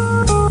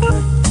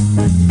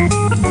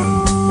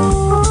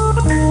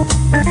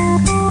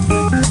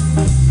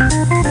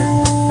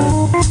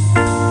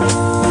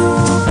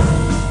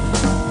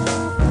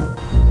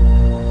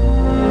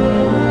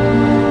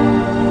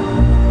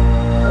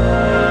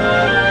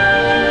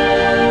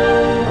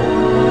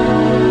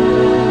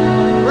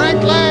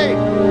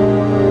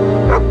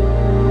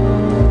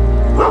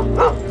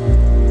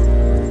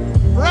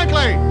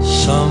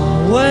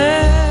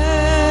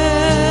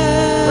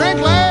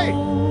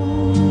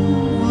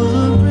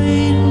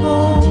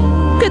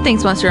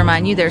 Things wants to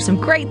remind you there's some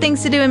great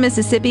things to do in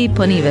Mississippi,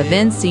 plenty of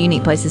events,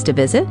 unique places to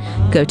visit.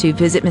 Go to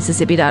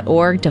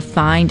visitmississippi.org to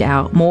find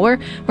out more.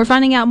 We're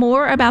finding out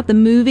more about the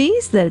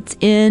movies that's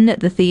in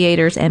the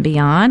theaters and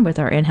beyond with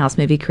our in-house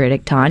movie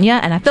critic, Tanya.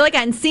 And I feel like I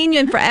hadn't seen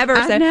you in forever.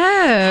 I so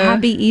know.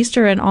 Happy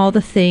Easter and all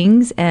the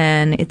things.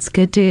 And it's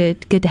good to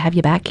have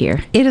you back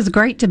here. It is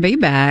great to be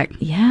back.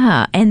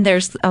 Yeah. And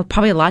there's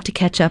probably a lot to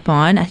catch up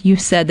on. You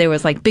said there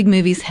was like big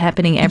movies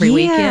happening every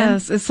weekend.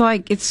 Yes. It's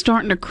like it's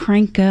starting to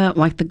crank up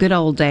like the good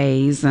old days.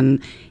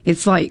 And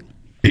it's like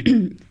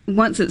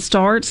once it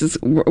starts,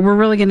 we're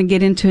really going to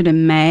get into it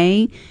in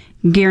May,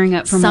 gearing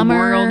up for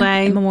Memorial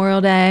Day.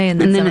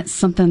 And then it's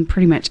something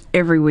pretty much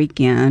every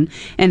weekend.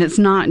 And it's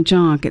not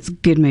junk, it's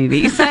good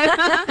movies. So,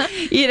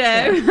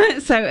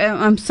 so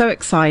I'm so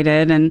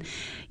excited. And,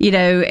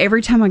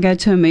 every time I go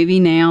to a movie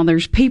now,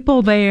 there's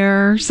people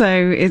there. So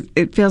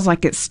it feels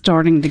like it's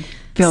starting to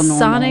feel normal.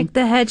 Sonic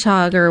the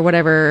Hedgehog or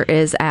whatever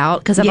is out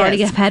because I've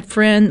already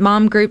had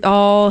mom group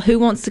who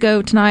wants to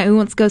go tonight, who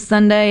wants to go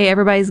Sunday.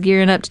 Everybody's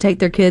gearing up to take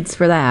their kids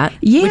for that.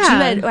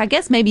 Yeah. Which I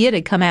guess maybe it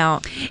had come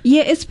out.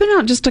 Yeah, it's been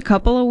out just a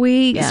couple of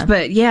weeks,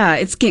 but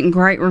it's getting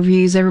great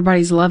reviews.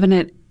 Everybody's loving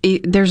it.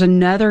 There's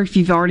another, if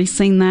you've already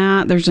seen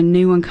that, there's a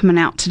new one coming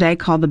out today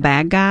called The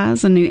Bad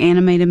Guys, a new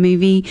animated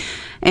movie.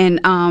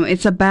 And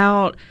it's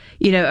about,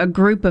 a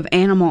group of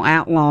animal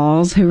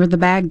outlaws who are the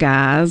bad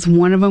guys.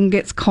 One of them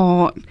gets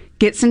caught,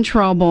 gets in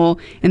trouble,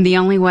 and the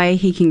only way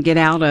he can get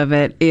out of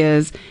it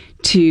is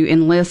to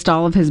enlist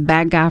all of his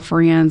bad guy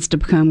friends to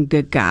become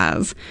good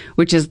guys,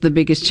 which is the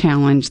biggest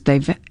challenge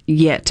they've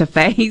yet to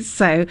face.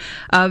 So,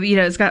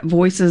 it's got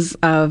voices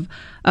of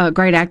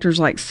great actors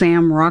like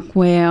Sam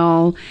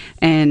Rockwell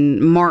and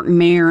Mark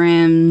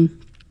Maron,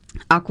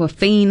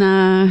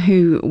 Awkwafina,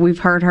 who we've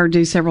heard her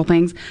do several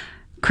things.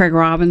 Craig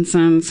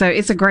Robinson. So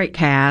it's a great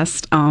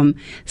cast.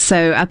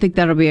 So I think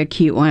that'll be a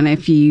cute one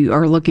if you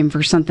are looking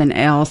for something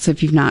else,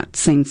 if you've not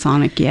seen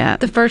Sonic yet.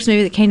 The first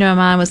movie that came to my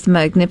mind was The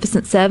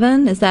Magnificent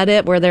Seven. Is that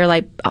it? Where they're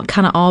like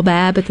kind of all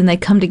bad, but then they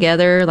come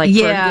together like for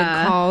a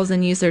good cause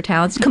and use their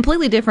talents.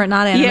 Completely different,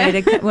 not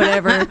animated,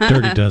 whatever.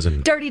 Dirty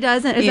Dozen. Dirty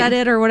Dozen. Is that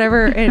it or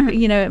whatever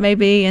it may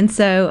be? And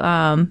so,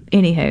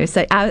 anywho,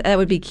 so that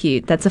would be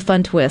cute. That's a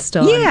fun twist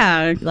on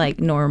like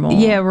normal.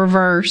 Yeah,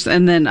 reverse.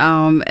 And then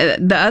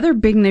the other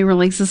big new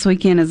release this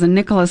weekend is a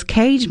Nicolas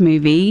Cage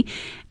movie,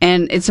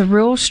 and it's a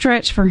real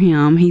stretch for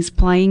him. He's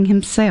playing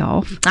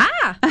himself.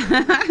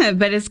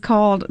 But it's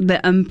called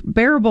The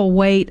Unbearable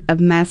Weight of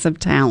Massive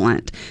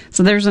Talent.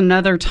 So there's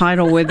another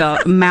title with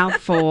a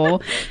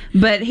mouthful.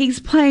 But he's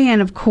playing,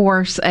 of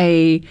course,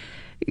 a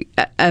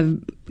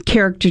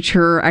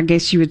caricature, I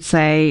guess you would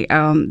say.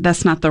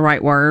 That's not the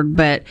right word,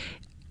 but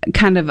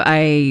kind of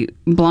a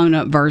blown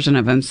up version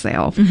of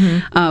himself.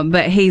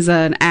 But he's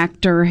an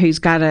actor who's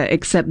got to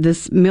accept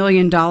this $1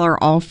 million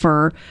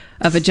offer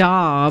of a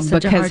job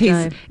because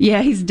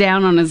he's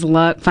down on his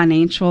luck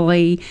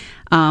financially.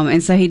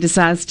 And so he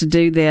decides to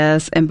do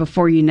this. And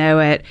before you know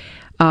it,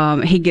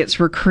 he gets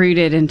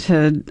recruited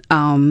into,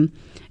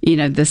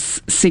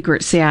 this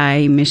secret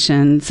CIA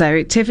mission.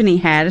 So Tiffany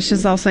Haddish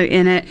is also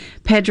in it.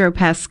 Pedro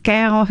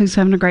Pascal, who's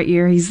having a great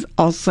year. He's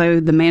also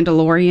the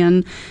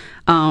Mandalorian.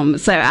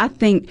 So I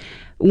think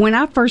when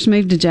I first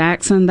moved to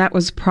Jackson, that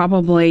was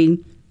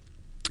probably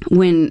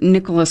when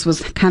Nicholas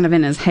was kind of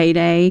in his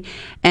heyday.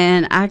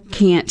 And I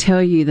can't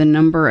tell you the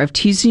number of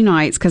Tuesday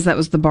nights, because that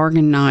was the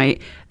bargain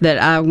night, that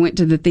I went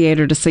to the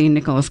theater to see a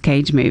Nicolas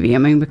Cage movie. I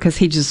mean, because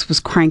he just was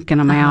cranking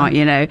them out,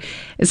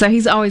 So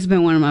he's always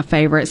been one of my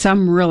favorites. So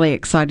I'm really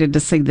excited to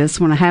see this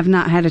one. I have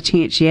not had a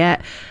chance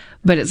yet,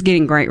 but it's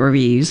getting great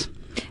reviews.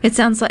 It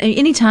sounds like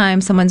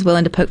anytime someone's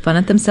willing to poke fun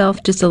at themselves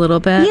just a little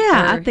bit.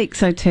 Yeah, I think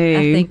so too.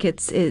 I think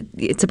it's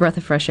a breath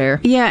of fresh air.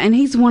 Yeah, and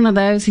he's one of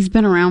those. He's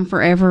been around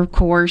forever, of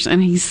course,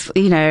 and he's,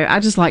 I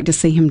just like to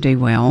see him do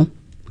well.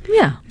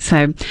 Yeah.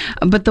 So,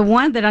 but the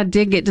one that I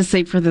did get to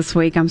see for this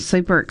week, I'm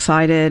super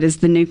excited, is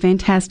the new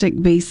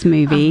Fantastic Beasts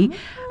movie.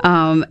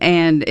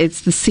 And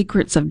it's The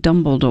Secrets of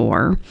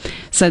Dumbledore.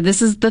 So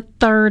this is the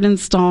third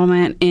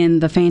installment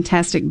in the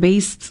Fantastic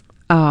Beasts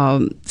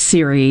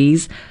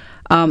series.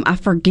 I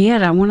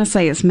forget, I want to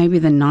say it's maybe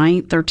the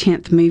 9th or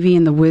 10th movie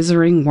in the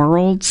Wizarding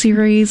World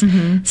series.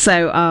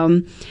 So,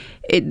 I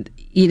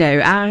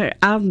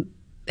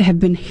have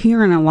been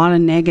hearing a lot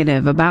of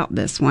negative about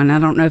this one. I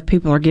don't know if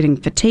people are getting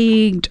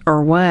fatigued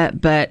or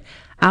what, but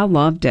I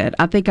loved it.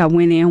 I think I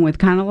went in with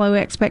kind of low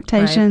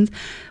expectations,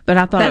 but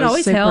I thought that it was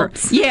always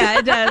helps. Yeah,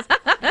 it does.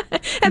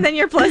 And then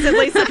you're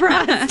pleasantly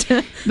surprised.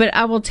 But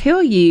I will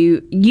tell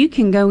you, you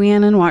can go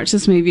in and watch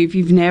this movie if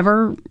you've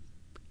never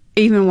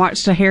even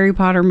watched a Harry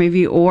Potter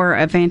movie or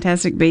a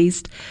Fantastic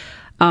Beast.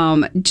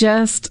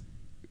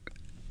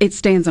 It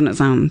stands on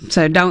its own.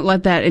 So don't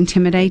let that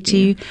intimidate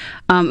you.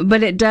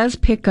 But it does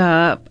pick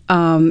up,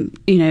 a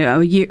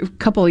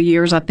couple of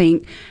years, I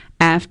think,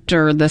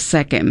 after the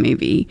second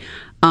movie.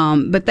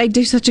 But they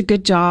do such a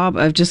good job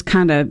of just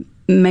kind of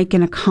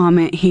making a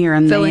comment here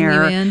and filling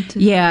there. You in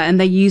and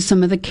they use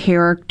some of the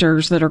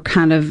characters that are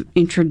kind of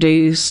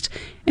introduced,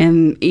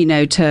 and,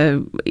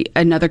 to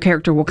another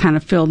character will kind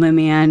of fill them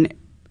in.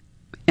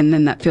 And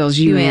then that fills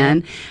you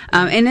in.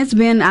 And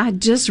I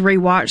just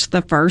rewatched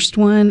the first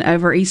one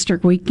over Easter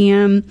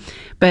weekend,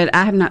 but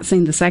I have not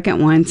seen the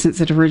second one since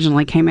it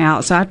originally came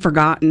out. So I'd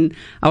forgotten.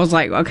 I was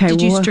like, okay.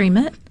 Did you stream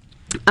it?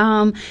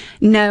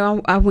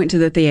 No, I went to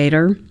the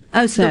theater.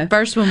 Oh, so the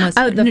first one was...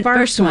 Oh, the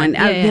first one.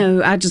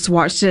 No, I just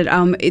watched it.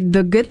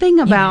 The good thing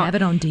about... You have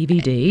it on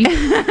DVD?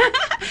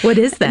 What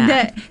is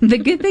that? The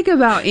good thing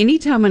about any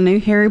time a new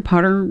Harry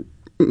Potter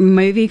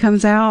movie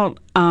comes out,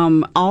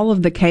 all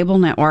of the cable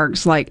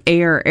networks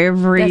air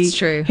every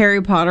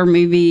Harry Potter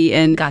movie,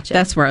 and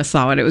that's where I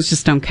saw it. It was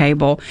just on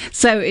cable,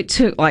 so it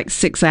took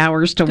 6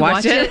 hours to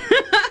watch it.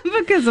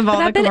 Because of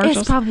all the commercials. I bet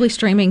it's probably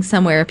streaming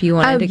somewhere if you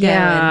wanted to go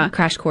and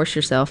crash course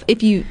yourself.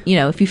 If you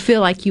feel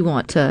like you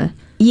want to.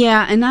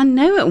 Yeah, and I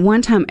know at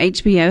one time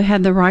HBO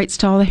had the rights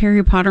to all the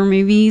Harry Potter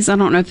movies. I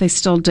don't know if they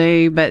still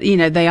do, but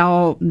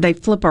they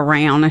flip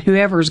around, and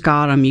whoever's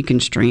got them, you can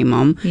stream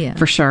them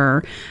for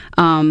sure.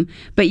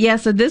 But yeah,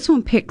 so this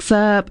one picks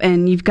up,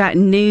 and you've got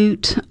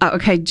Newt.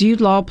 Jude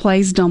Law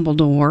plays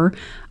Dumbledore.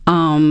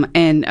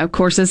 And of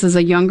course, this is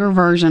a younger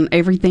version.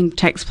 Everything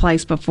takes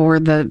place before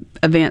the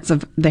events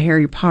of the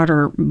Harry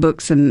Potter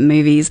books and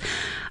movies.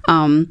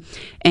 And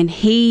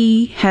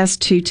he has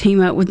to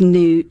team up with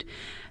Newt,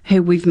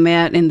 who we've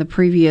met in the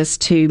previous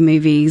two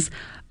movies,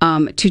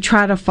 to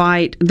try to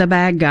fight the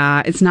bad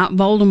guy. It's not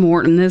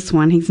Voldemort in this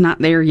one. He's not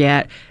there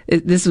yet.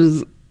 This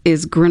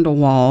is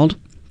Grindelwald.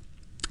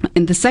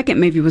 And the second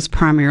movie was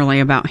primarily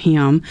about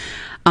him.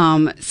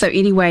 So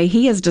anyway,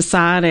 he has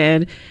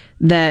decided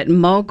that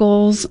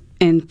Muggles,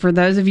 and for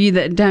those of you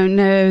that don't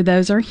know,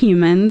 those are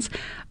humans,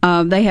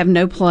 they have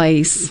no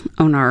place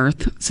on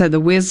Earth. So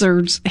the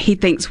wizards, he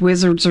thinks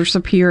wizards are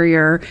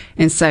superior,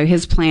 and so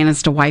his plan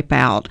is to wipe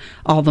out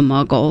all the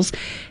Muggles.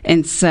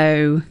 And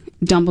so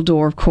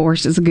Dumbledore, of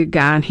course, is a good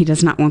guy, and he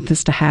does not want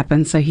this to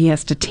happen, so he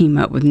has to team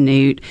up with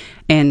Newt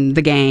and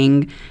the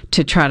gang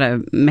to try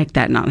to make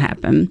that not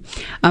happen.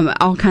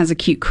 All kinds of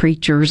cute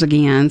creatures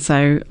again,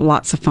 so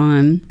lots of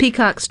fun.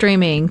 Peacock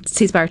streaming,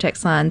 C Spire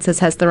text line says,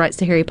 has the rights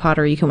to Harry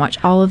Potter. You can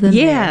watch all of them.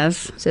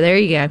 Yes. There. So there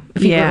you go.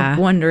 If you were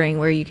wondering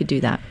where you could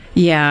do that.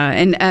 Yeah,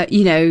 and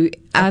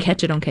I'll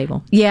catch it on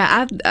cable.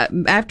 Yeah,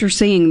 after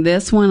seeing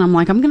this one, I'm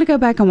like, I'm going to go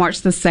back and watch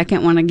the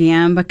second one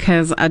again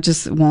because I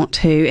just want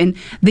to. And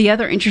the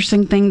other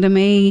interesting thing to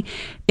me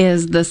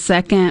is the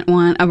second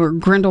one,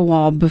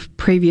 Grindelwald.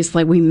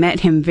 Previously, we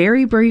met him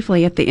very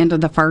briefly at the end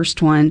of the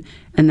first one,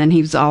 and then he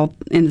was all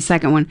in the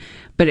second one.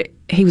 But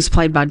he was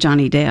played by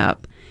Johnny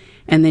Depp,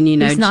 and then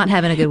he's not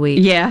having a good week.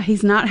 Yeah,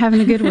 he's not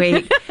having a good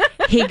week.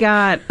 He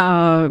got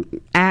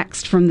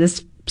axed from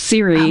this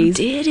series.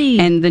 Oh, did he?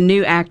 And the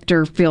new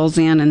actor fills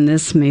in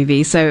this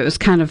movie, so it was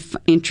kind of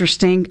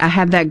interesting. I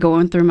had that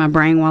going through my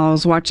brain while I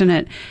was watching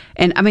it,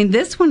 and I mean,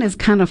 this one is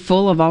kind of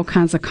full of all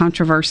kinds of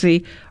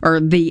controversy, or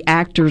the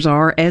actors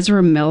are.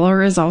 Ezra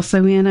Miller is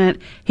also in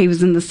it. He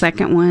was in the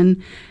second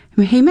one. I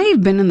mean, he may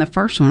have been in the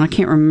first one. I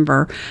can't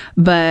remember.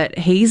 But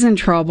he's in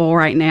trouble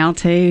right now,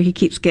 too. He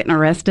keeps getting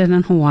arrested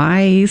in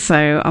Hawaii.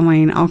 So, I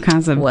mean, all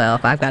kinds of... Well,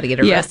 if I've got to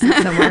get arrested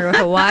somewhere,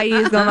 Hawaii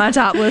is on my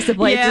top list of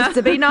places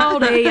to be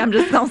naughty. I'm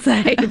just going to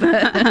say.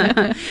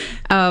 But.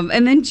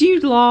 And then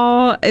Jude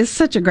Law is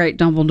such a great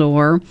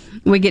Dumbledore.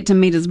 We get to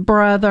meet his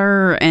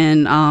brother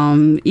and,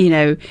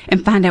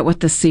 and find out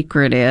what the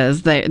secret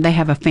is. They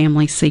have a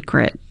family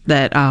secret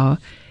that...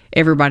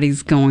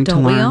 everybody's going to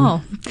learn. Don't we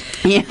all?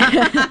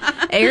 Yeah.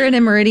 Aaron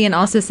in Meridian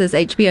also says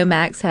HBO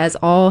Max has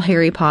all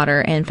Harry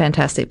Potter and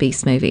Fantastic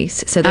Beasts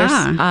movies. So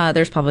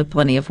there's probably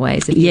plenty of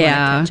ways if you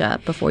want to catch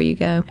up before you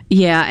go.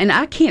 Yeah, and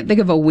I can't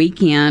think of a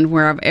weekend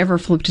where I've ever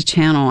flipped a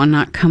channel and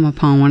not come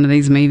upon one of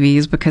these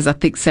movies because I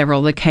think several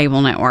of the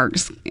cable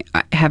networks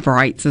have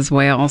rights as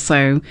well.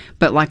 So,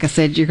 but like I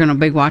said, you're going to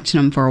be watching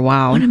them for a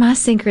while. One of my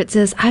secrets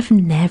is I've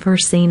never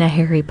seen a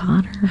Harry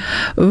Potter.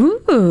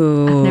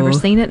 Ooh. I've never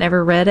seen it,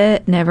 never read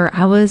it, never.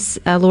 I was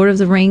a Lord of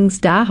the Rings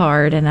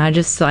diehard, and I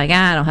just I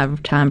don't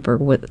have time for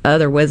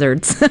other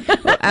wizards.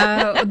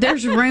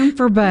 There's room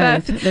for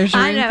both. There's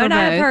room I know, for and both.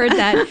 I've heard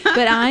that,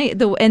 but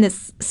and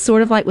it's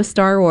sort of like with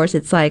Star Wars.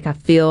 It's like I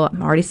feel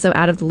I'm already so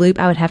out of the loop.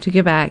 I would have to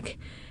go back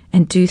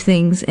and do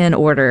things in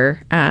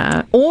order,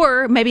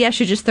 or maybe I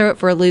should just throw it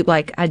for a loop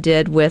like I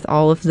did with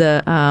all of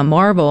the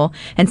Marvel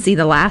and see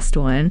the last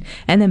one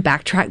and then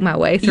backtrack my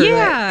way through.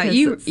 Yeah,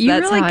 you that's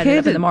really how I ended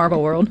up in the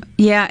Marvel world.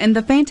 Yeah, and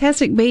the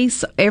Fantastic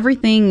Beasts,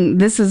 everything.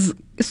 This is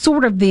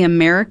sort of the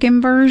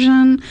American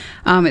version.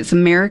 It's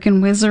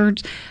American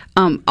Wizards.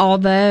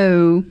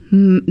 Although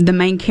the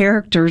main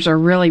characters are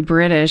really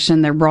British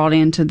and they're brought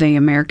into the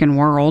American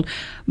world.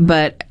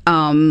 But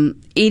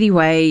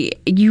anyway,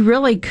 you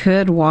really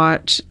could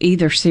watch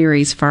either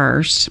series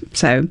first.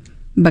 So,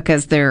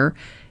 because they're,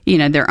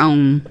 their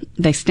own,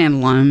 they stand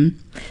alone.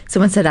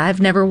 Someone said, I've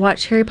never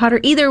watched Harry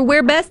Potter either.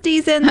 We're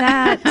besties in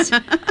that.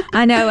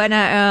 I know.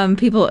 And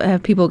people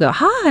go,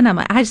 and I'm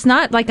like, it's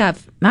not like I'm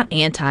not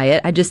anti it.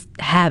 I just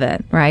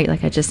haven't, right?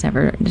 Like I just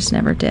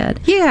never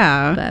did.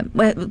 Yeah.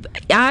 But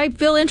I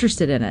feel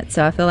interested in it.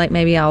 So I feel like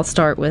maybe I'll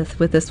start with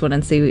this one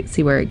and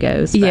see where it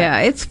goes. But yeah,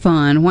 it's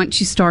fun. Once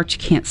you start, you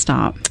can't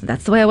stop.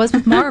 That's the way I was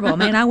with Marvel.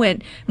 Man, I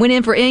went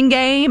in for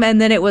Endgame,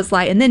 and then it was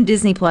and then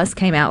Disney Plus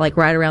came out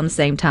right around the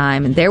same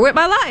time, and there went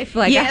my life.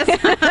 Yes.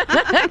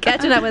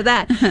 Catching up with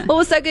that. Well, it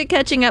was so good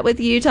catching up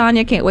with you,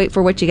 Tanya. Can't wait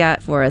for what you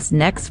got for us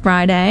next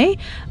Friday.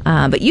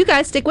 But you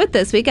guys stick with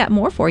us. We got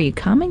more for you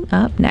coming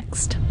up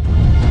next.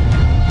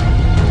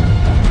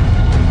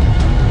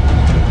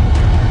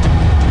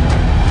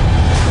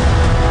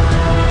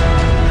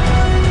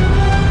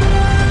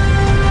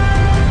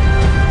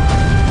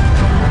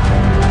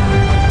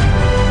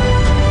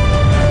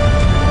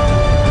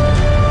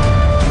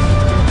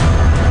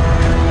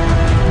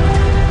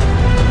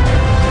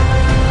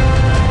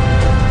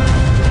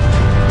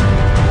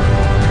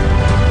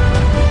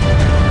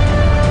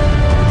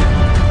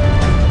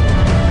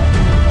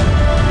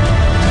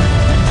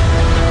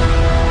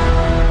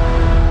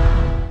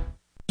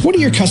 What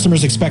do your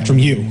customers expect from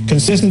you?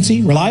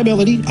 Consistency,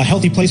 reliability, a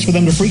healthy place for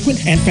them to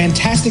frequent, and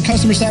fantastic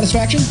customer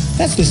satisfaction?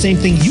 That's the same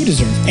thing you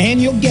deserve,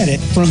 and you'll get it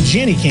from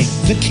Jenny King,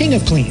 the king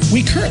of clean.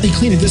 We currently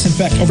clean and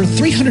disinfect over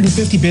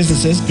 350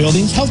 businesses,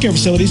 buildings, healthcare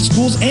facilities,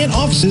 schools, and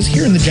offices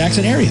here in the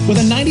Jackson area with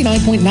a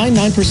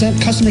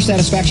 99.99% customer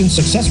satisfaction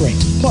success rate.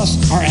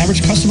 Plus, our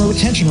average customer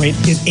retention rate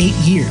is 8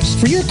 years.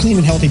 For your clean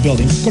and healthy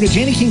building, go to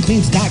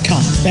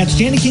JannyKingCleans.com. That's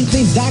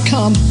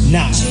JannyKingCleans.com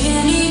now.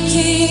 Jenny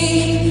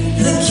King,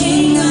 the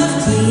king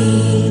of clean.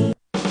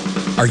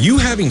 Are you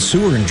having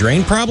sewer and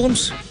drain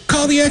problems?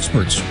 Call the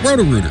experts,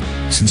 Roto-Rooter.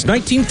 Since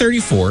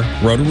 1934,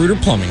 Roto-Rooter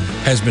Plumbing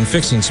has been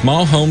fixing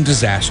small home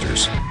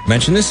disasters.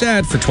 Mention this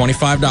ad for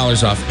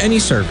 $25 off any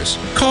service.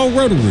 Call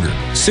Roto-Rooter,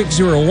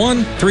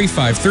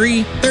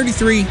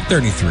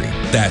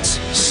 601-353-3333. That's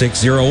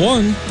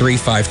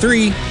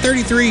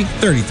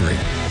 601-353-3333.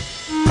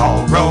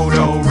 Call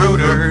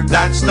Roto-Rooter,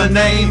 that's the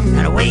name.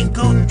 And away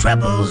go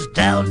troubles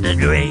down the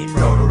drain.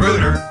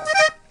 Roto-Rooter.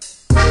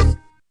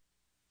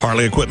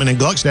 Harley Equipment in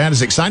Gluckstadt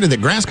is excited that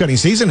grass cutting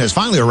season has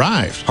finally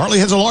arrived. Harley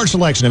has a large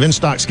selection of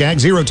in-stock Skag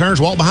zero-turns,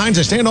 walk-behinds,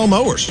 and stand-on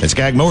mowers. And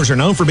Skag mowers are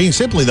known for being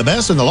simply the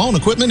best in the lawn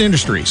equipment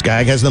industry.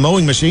 Skag has the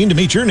mowing machine to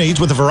meet your needs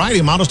with a variety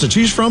of models to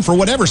choose from for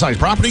whatever size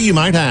property you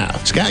might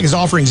have. Skag is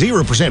offering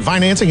 0%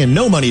 financing and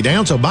no money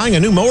down, so buying a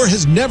new mower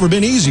has never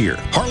been easier.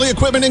 Harley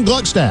Equipment in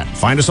Gluckstadt.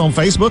 Find us on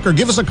Facebook or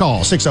give us a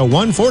call,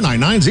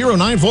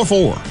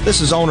 601-499-0944.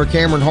 This is owner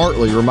Cameron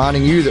Hartley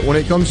reminding you that when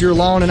it comes to your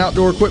lawn and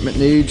outdoor equipment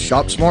needs,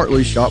 shop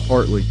smartly, shop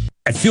Hartley.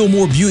 At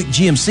Fillmore Buick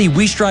GMC,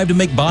 we strive to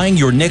make buying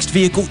your next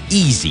vehicle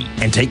easy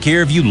and take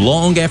care of you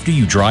long after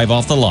you drive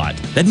off the lot.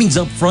 That means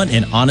upfront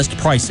and honest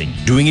pricing,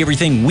 doing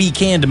everything we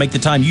can to make the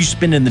time you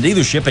spend in the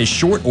dealership as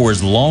short or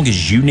as long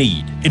as you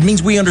need. It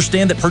means we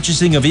understand that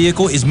purchasing a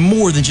vehicle is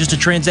more than just a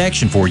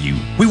transaction for you.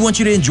 We want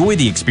you to enjoy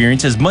the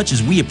experience as much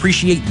as we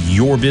appreciate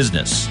your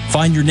business.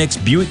 Find your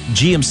next Buick,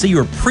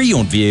 GMC, or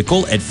pre-owned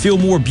vehicle at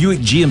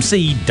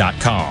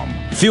FillmoreBuickGMC.com.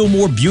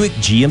 Fillmore Buick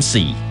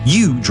GMC.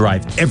 You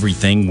drive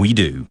everything we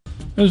do.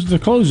 This is the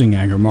closing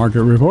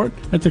agri-market report.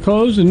 At the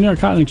close, the New York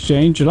Cotton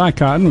Exchange, July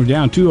cotton was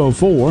down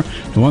 204 to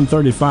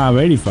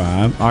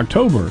 135.85.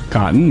 October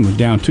cotton was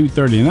down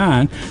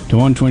 239 to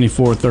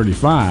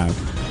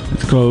 124.35. At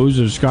the close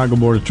of the Chicago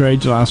Board of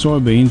Trade, July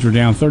soybeans were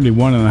down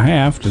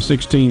 31.5 to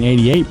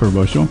 16.88 per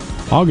bushel.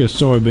 August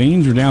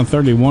soybeans were down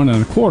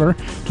 31.25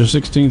 to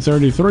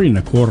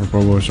 16.33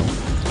 per bushel.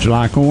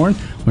 July corn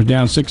was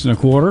down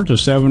 6.25 to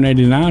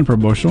 7.89 per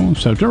bushel.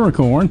 September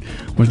corn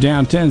was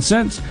down 10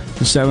 cents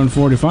to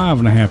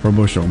 7.45.5 per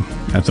bushel.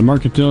 At the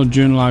Mercantile,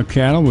 June live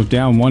cattle was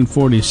down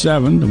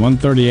 147 to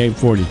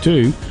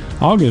 138.42.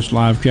 August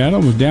live cattle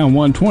was down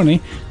 120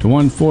 to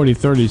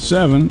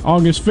 140.37.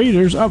 August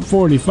feeders up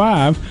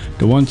 45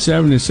 to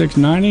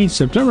 176.90.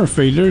 September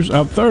feeders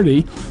up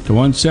 30 to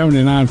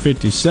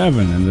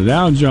 179.57. And the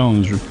Dow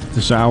Jones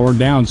this hour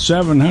down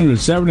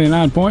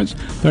 779 points,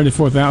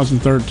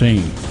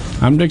 34,013.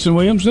 I'm Dixon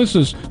Williams. This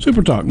is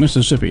Super Talk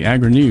Mississippi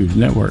Agri-News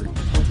Network.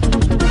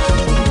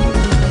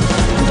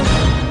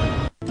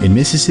 In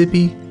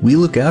Mississippi, we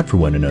look out for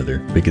one another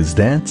because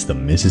that's the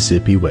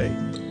Mississippi way.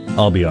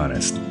 I'll be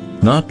honest.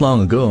 Not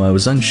long ago, I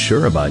was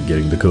unsure about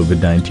getting the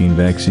COVID-19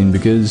 vaccine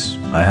because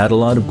I had a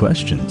lot of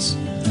questions.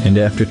 And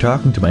after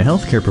talking to my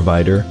healthcare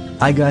provider,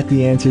 I got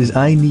the answers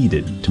I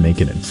needed to make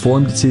an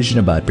informed decision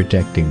about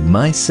protecting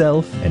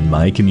myself and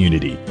my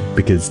community,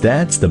 because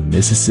that's the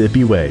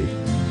Mississippi way.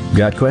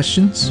 Got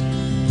questions?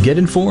 Get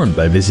informed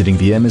by visiting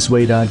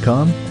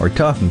themsway.com or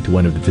talking to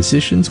one of the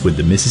physicians with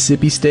the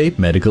Mississippi State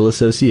Medical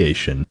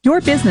Association.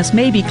 Your business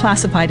may be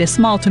classified as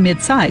small to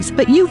mid-size,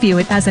 but you view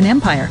it as an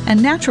empire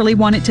and naturally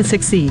want it to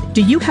succeed.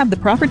 Do you have the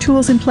proper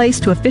tools in place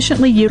to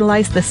efficiently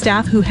utilize the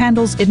staff who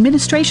handles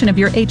administration of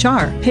your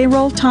HR,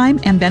 payroll, time,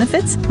 and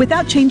benefits?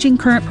 Without changing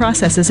current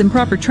processes and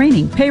proper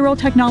training, payroll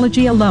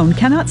technology alone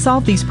cannot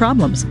solve these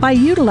problems. By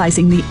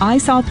utilizing the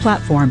iSolve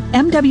platform,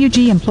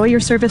 MWG Employer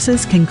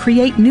Services can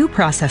create new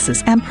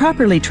processes and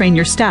properly train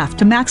your staff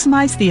to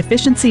maximize the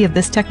efficiency of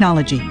this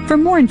technology. For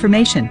more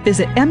information,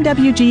 visit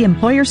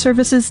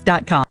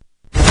MWGEmployerServices.com.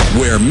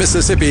 Where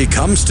Mississippi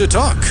comes to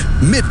talk.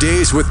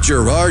 Middays with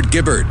Gerard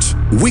Gibbert.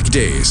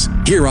 Weekdays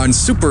here on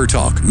Super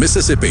Talk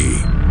Mississippi.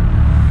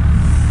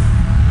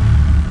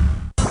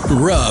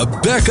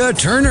 Rebecca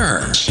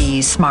Turner.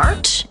 She's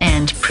smart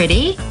and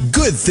pretty.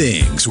 Good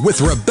Things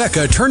with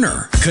Rebecca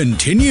Turner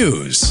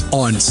continues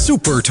on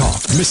Super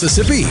Talk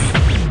Mississippi.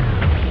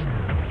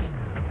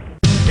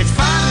 It's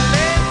finally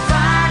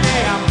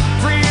Friday, I'm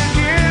free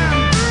again.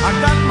 I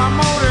got my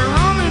motor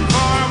running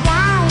for a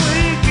wild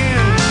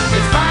weekend.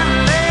 It's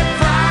finally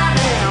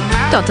Friday, I'm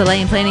out. Don't delay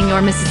in planning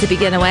your Mississippi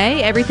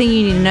getaway. Everything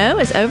you need to know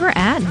is over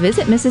at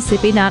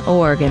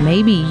visitmississippi.org. And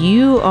maybe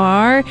you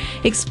are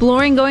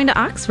exploring going to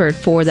Oxford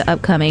for the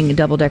upcoming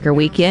double-decker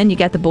weekend. You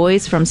got the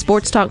boys from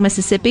Sports Talk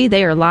Mississippi.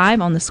 They are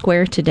live on the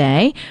square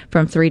today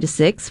from 3 to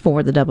 6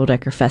 for the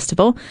double-decker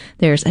festival.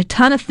 There's a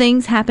ton of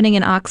things happening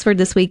in Oxford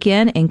this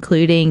weekend,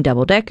 including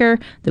double-decker,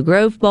 the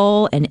Grove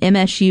Bowl, and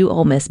MSU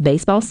Ole Miss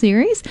baseball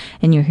series.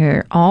 And you'll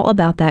hear all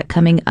about that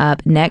coming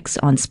up next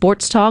on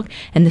Sports Talk.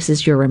 And this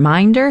is your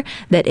reminder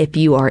that if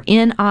you are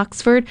in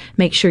Oxford,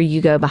 make sure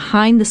you go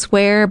behind the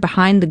square,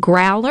 behind the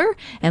Growler,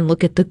 and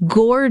look at the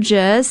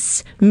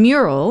gorgeous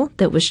mural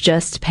that was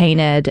just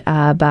painted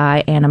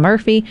by Anna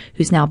Murphy,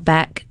 who's now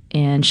back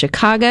in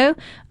Chicago.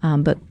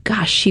 But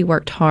gosh, she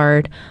worked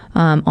hard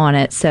on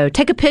it. So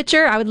take a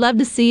picture. I would love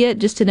to see it,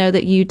 just to know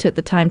that you took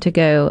the time to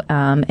go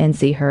and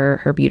see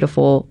her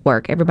beautiful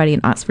work. Everybody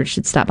in Oxford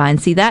should stop by and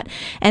see that.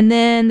 And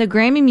then the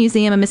Grammy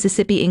Museum of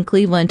Mississippi in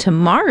Cleveland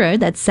tomorrow,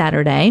 that's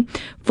Saturday,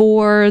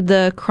 for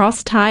the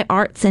Cross Tie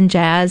Arts and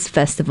Jazz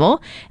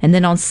Festival. And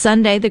then on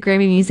Sunday, the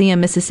Grammy Museum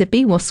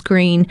Mississippi will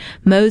screen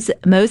Mose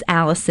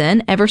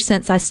Allison, Ever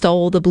Since I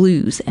Stole the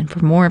Blues. And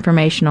for more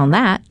information on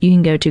that, you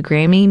can go to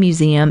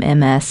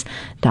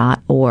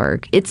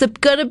GrammyMuseumMS.org. It's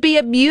going to be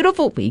a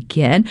beautiful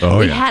weekend.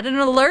 We had an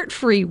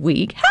alert-free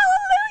week. Hallelujah!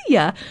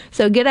 Yeah.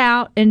 So get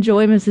out,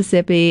 enjoy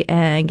Mississippi,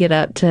 and get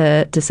up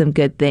to some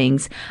good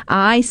things.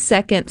 I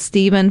second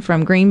Stephen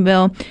from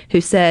Greenville,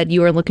 who said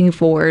you are looking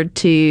forward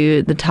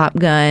to the Top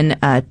Gun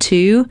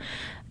 2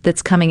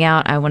 that's coming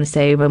out, I want to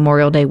say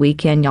Memorial Day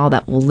weekend. Y'all,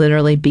 that will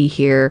literally be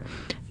here,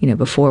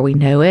 before we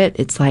know it.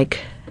 It's like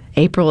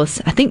April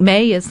is, I think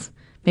May is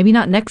maybe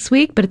not next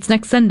week, but it's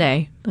next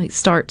Sunday. Like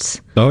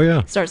starts. Oh,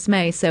 yeah. Starts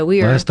May. So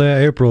we are. Last day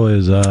of April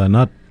is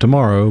not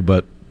tomorrow,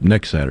 but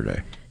next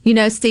Saturday.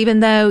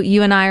 Stephen, though,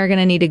 you and I are going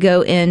to need to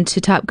go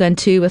into Top Gun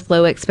 2 with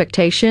low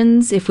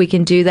expectations, if we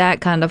can do that,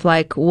 kind of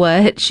like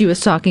what she was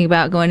talking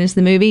about going into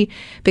the movie,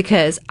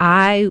 because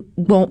I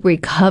won't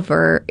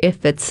recover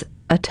if it's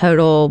a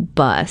total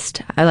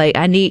bust.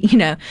 I need,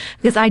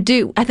 because I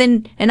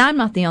think, and I'm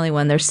not the only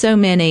one. There's so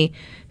many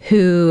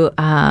who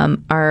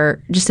are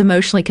just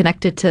emotionally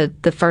connected to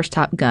the first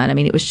Top Gun. I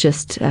mean, it was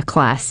just a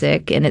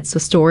classic, and it's a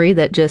story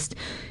that just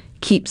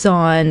keeps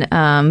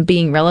on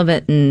being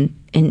relevant and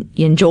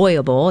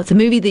enjoyable. It's a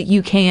movie that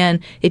you can,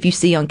 if you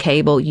see on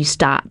cable, you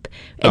stop.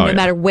 And no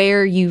matter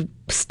where you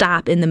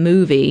stop in the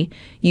movie,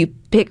 you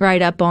pick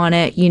right up on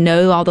it,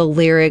 all the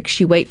lyrics,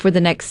 you wait for the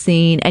next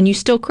scene, and you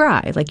still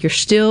cry. Like, you're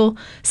still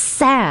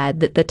sad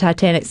that the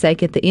Titanic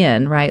sank at the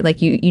end, right?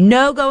 Like, you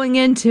know going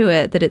into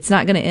it that it's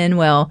not going to end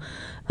well,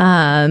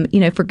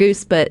 for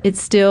Goose, but it's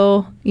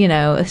still,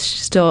 it's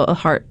still a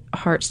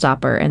heart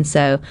stopper. And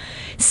so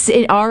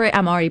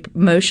I'm already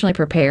emotionally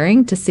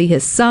preparing to see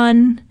his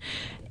son,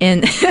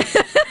 and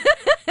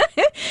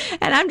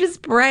and I'm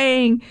just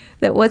praying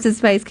that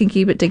what's-his-face can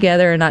keep it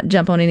together and not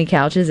jump on any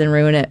couches and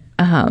ruin it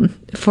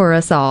for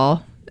us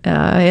all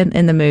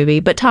in the movie.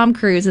 But Tom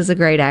Cruise is a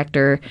great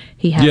actor.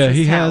 He has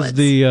has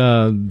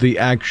the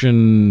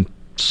action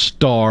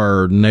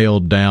star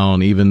nailed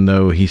down, even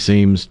though he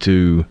seems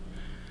to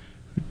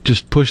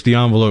just push the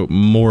envelope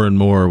more and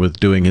more with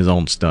doing his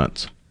own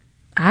stunts.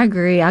 I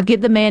agree. I'll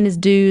give the man his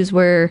dues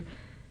where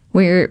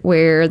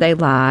they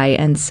lie,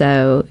 and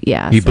so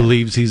he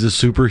believes he's a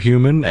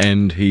superhuman,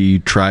 and he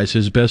tries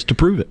his best to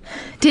prove it.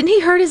 Didn't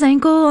he hurt his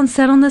ankle on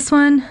set on this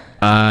one?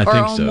 I think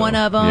so. Or on one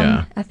of them?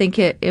 Yeah. I think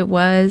it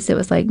was. It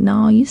was like,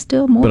 no, you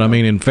still more. But I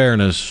mean, in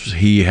fairness,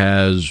 he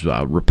has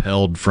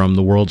rappelled from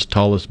the world's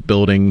tallest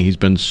building. He's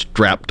been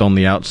strapped on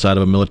the outside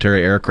of a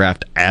military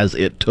aircraft as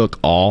it took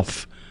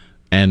off,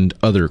 and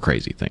other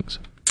crazy things.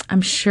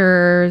 I'm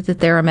sure that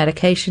there are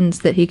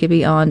medications that he could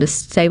be on to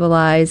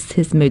stabilize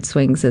his mood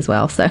swings as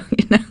well. So,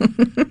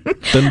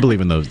 Doesn't believe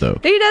in those, though.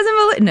 He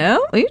doesn't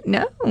believe.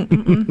 No.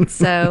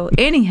 So,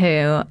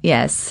 anywho,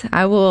 yes,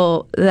 I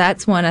will.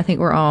 That's one I think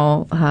we're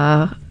all,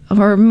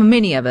 or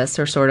many of us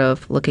are sort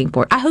of looking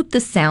for. I hope the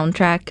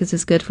soundtrack is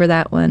as good for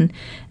that one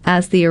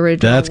as the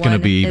original. That's going to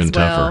be even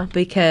tougher.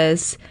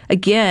 Because,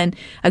 again,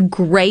 a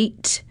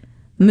great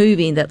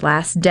movie that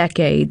lasts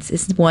decades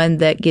is one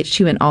that gets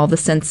you in all the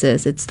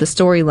senses. It's the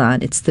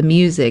storyline, it's the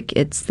music,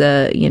 it's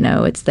the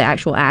it's the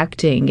actual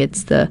acting,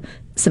 it's the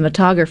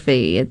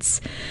cinematography,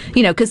 it's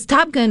because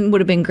Top Gun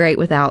would have been great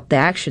without the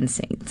action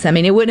scenes. I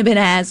mean, it wouldn't have been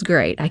as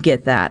great. I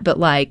get that, but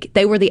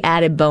they were the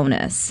added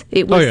bonus.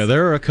 It was,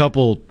 there are a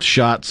couple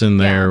shots in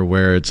there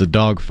where it's a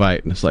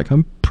dogfight, and it's like,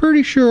 I'm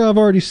pretty sure I've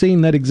already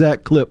seen that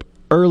exact clip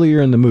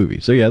earlier in the movie.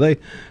 So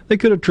they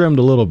could have trimmed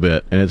a little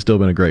bit, and it's still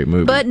been a great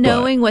movie. But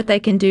knowing what they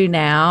can do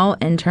now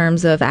in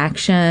terms of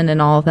action and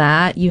all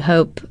that, you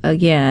hope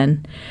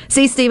again.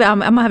 See, Steve, I'm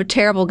gonna have a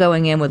terrible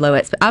going in with low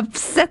expectations. I've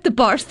set the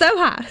bar so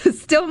high.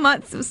 Still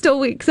months, still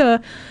weeks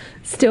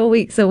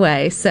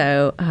away.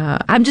 So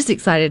I'm just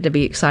excited to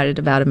be excited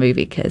about a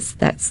movie, because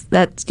that's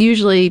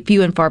usually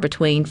few and far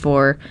between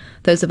for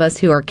those of us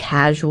who are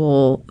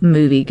casual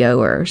movie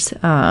goers.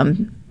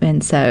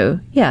 And so,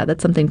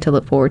 that's something to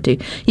look forward to.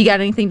 You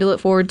got anything to look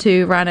forward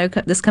to, Rhino,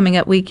 this coming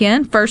up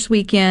weekend? First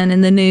weekend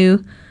in the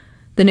new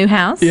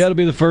house? Yeah, it'll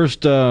be the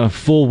first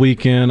full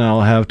weekend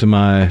I'll have to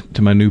my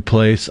new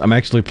place. I'm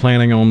actually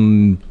planning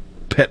on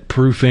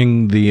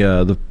pet-proofing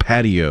the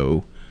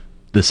patio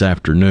this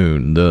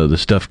afternoon. The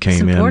stuff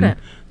came in.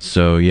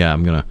 So,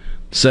 I'm going to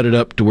set it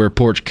up to where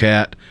Porch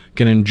Cat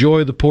can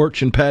enjoy the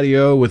porch and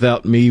patio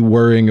without me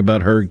worrying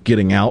about her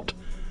getting out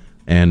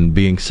and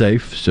being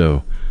safe.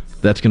 So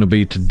that's going to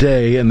be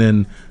today, and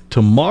then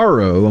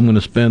tomorrow I'm going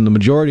to spend the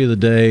majority of the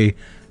day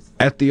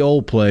at the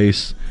old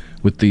place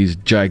with these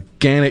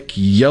gigantic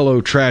yellow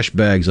trash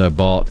bags I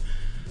bought,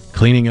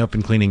 cleaning up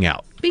and cleaning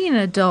out. Being an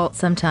adult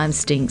sometimes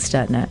stinks,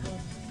 doesn't it?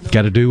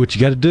 Got to do what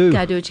you got to do.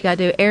 Got to do what you got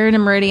to do. Aaron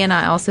and Meridian,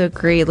 I also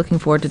agree. Looking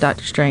forward to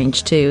Doctor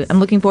Strange, too. I'm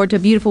looking forward to a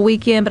beautiful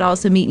weekend, but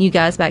also meeting you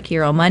guys back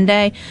here on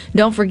Monday.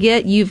 Don't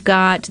forget, you've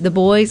got the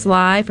boys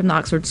live from the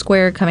Oxford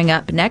Square coming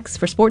up next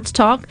for Sports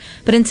Talk.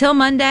 But until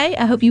Monday,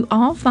 I hope you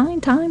all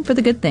find time for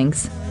the good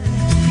things.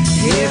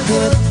 Yeah,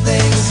 good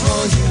things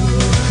for you.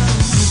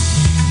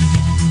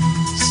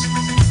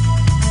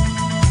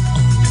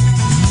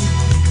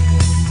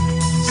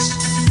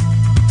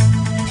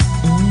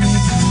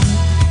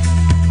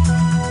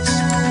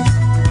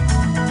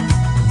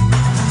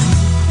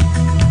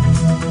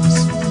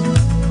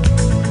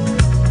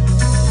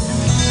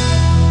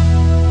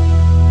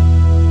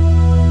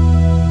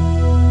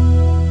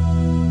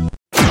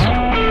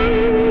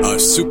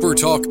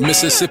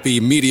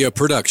 Mississippi Media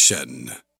Production.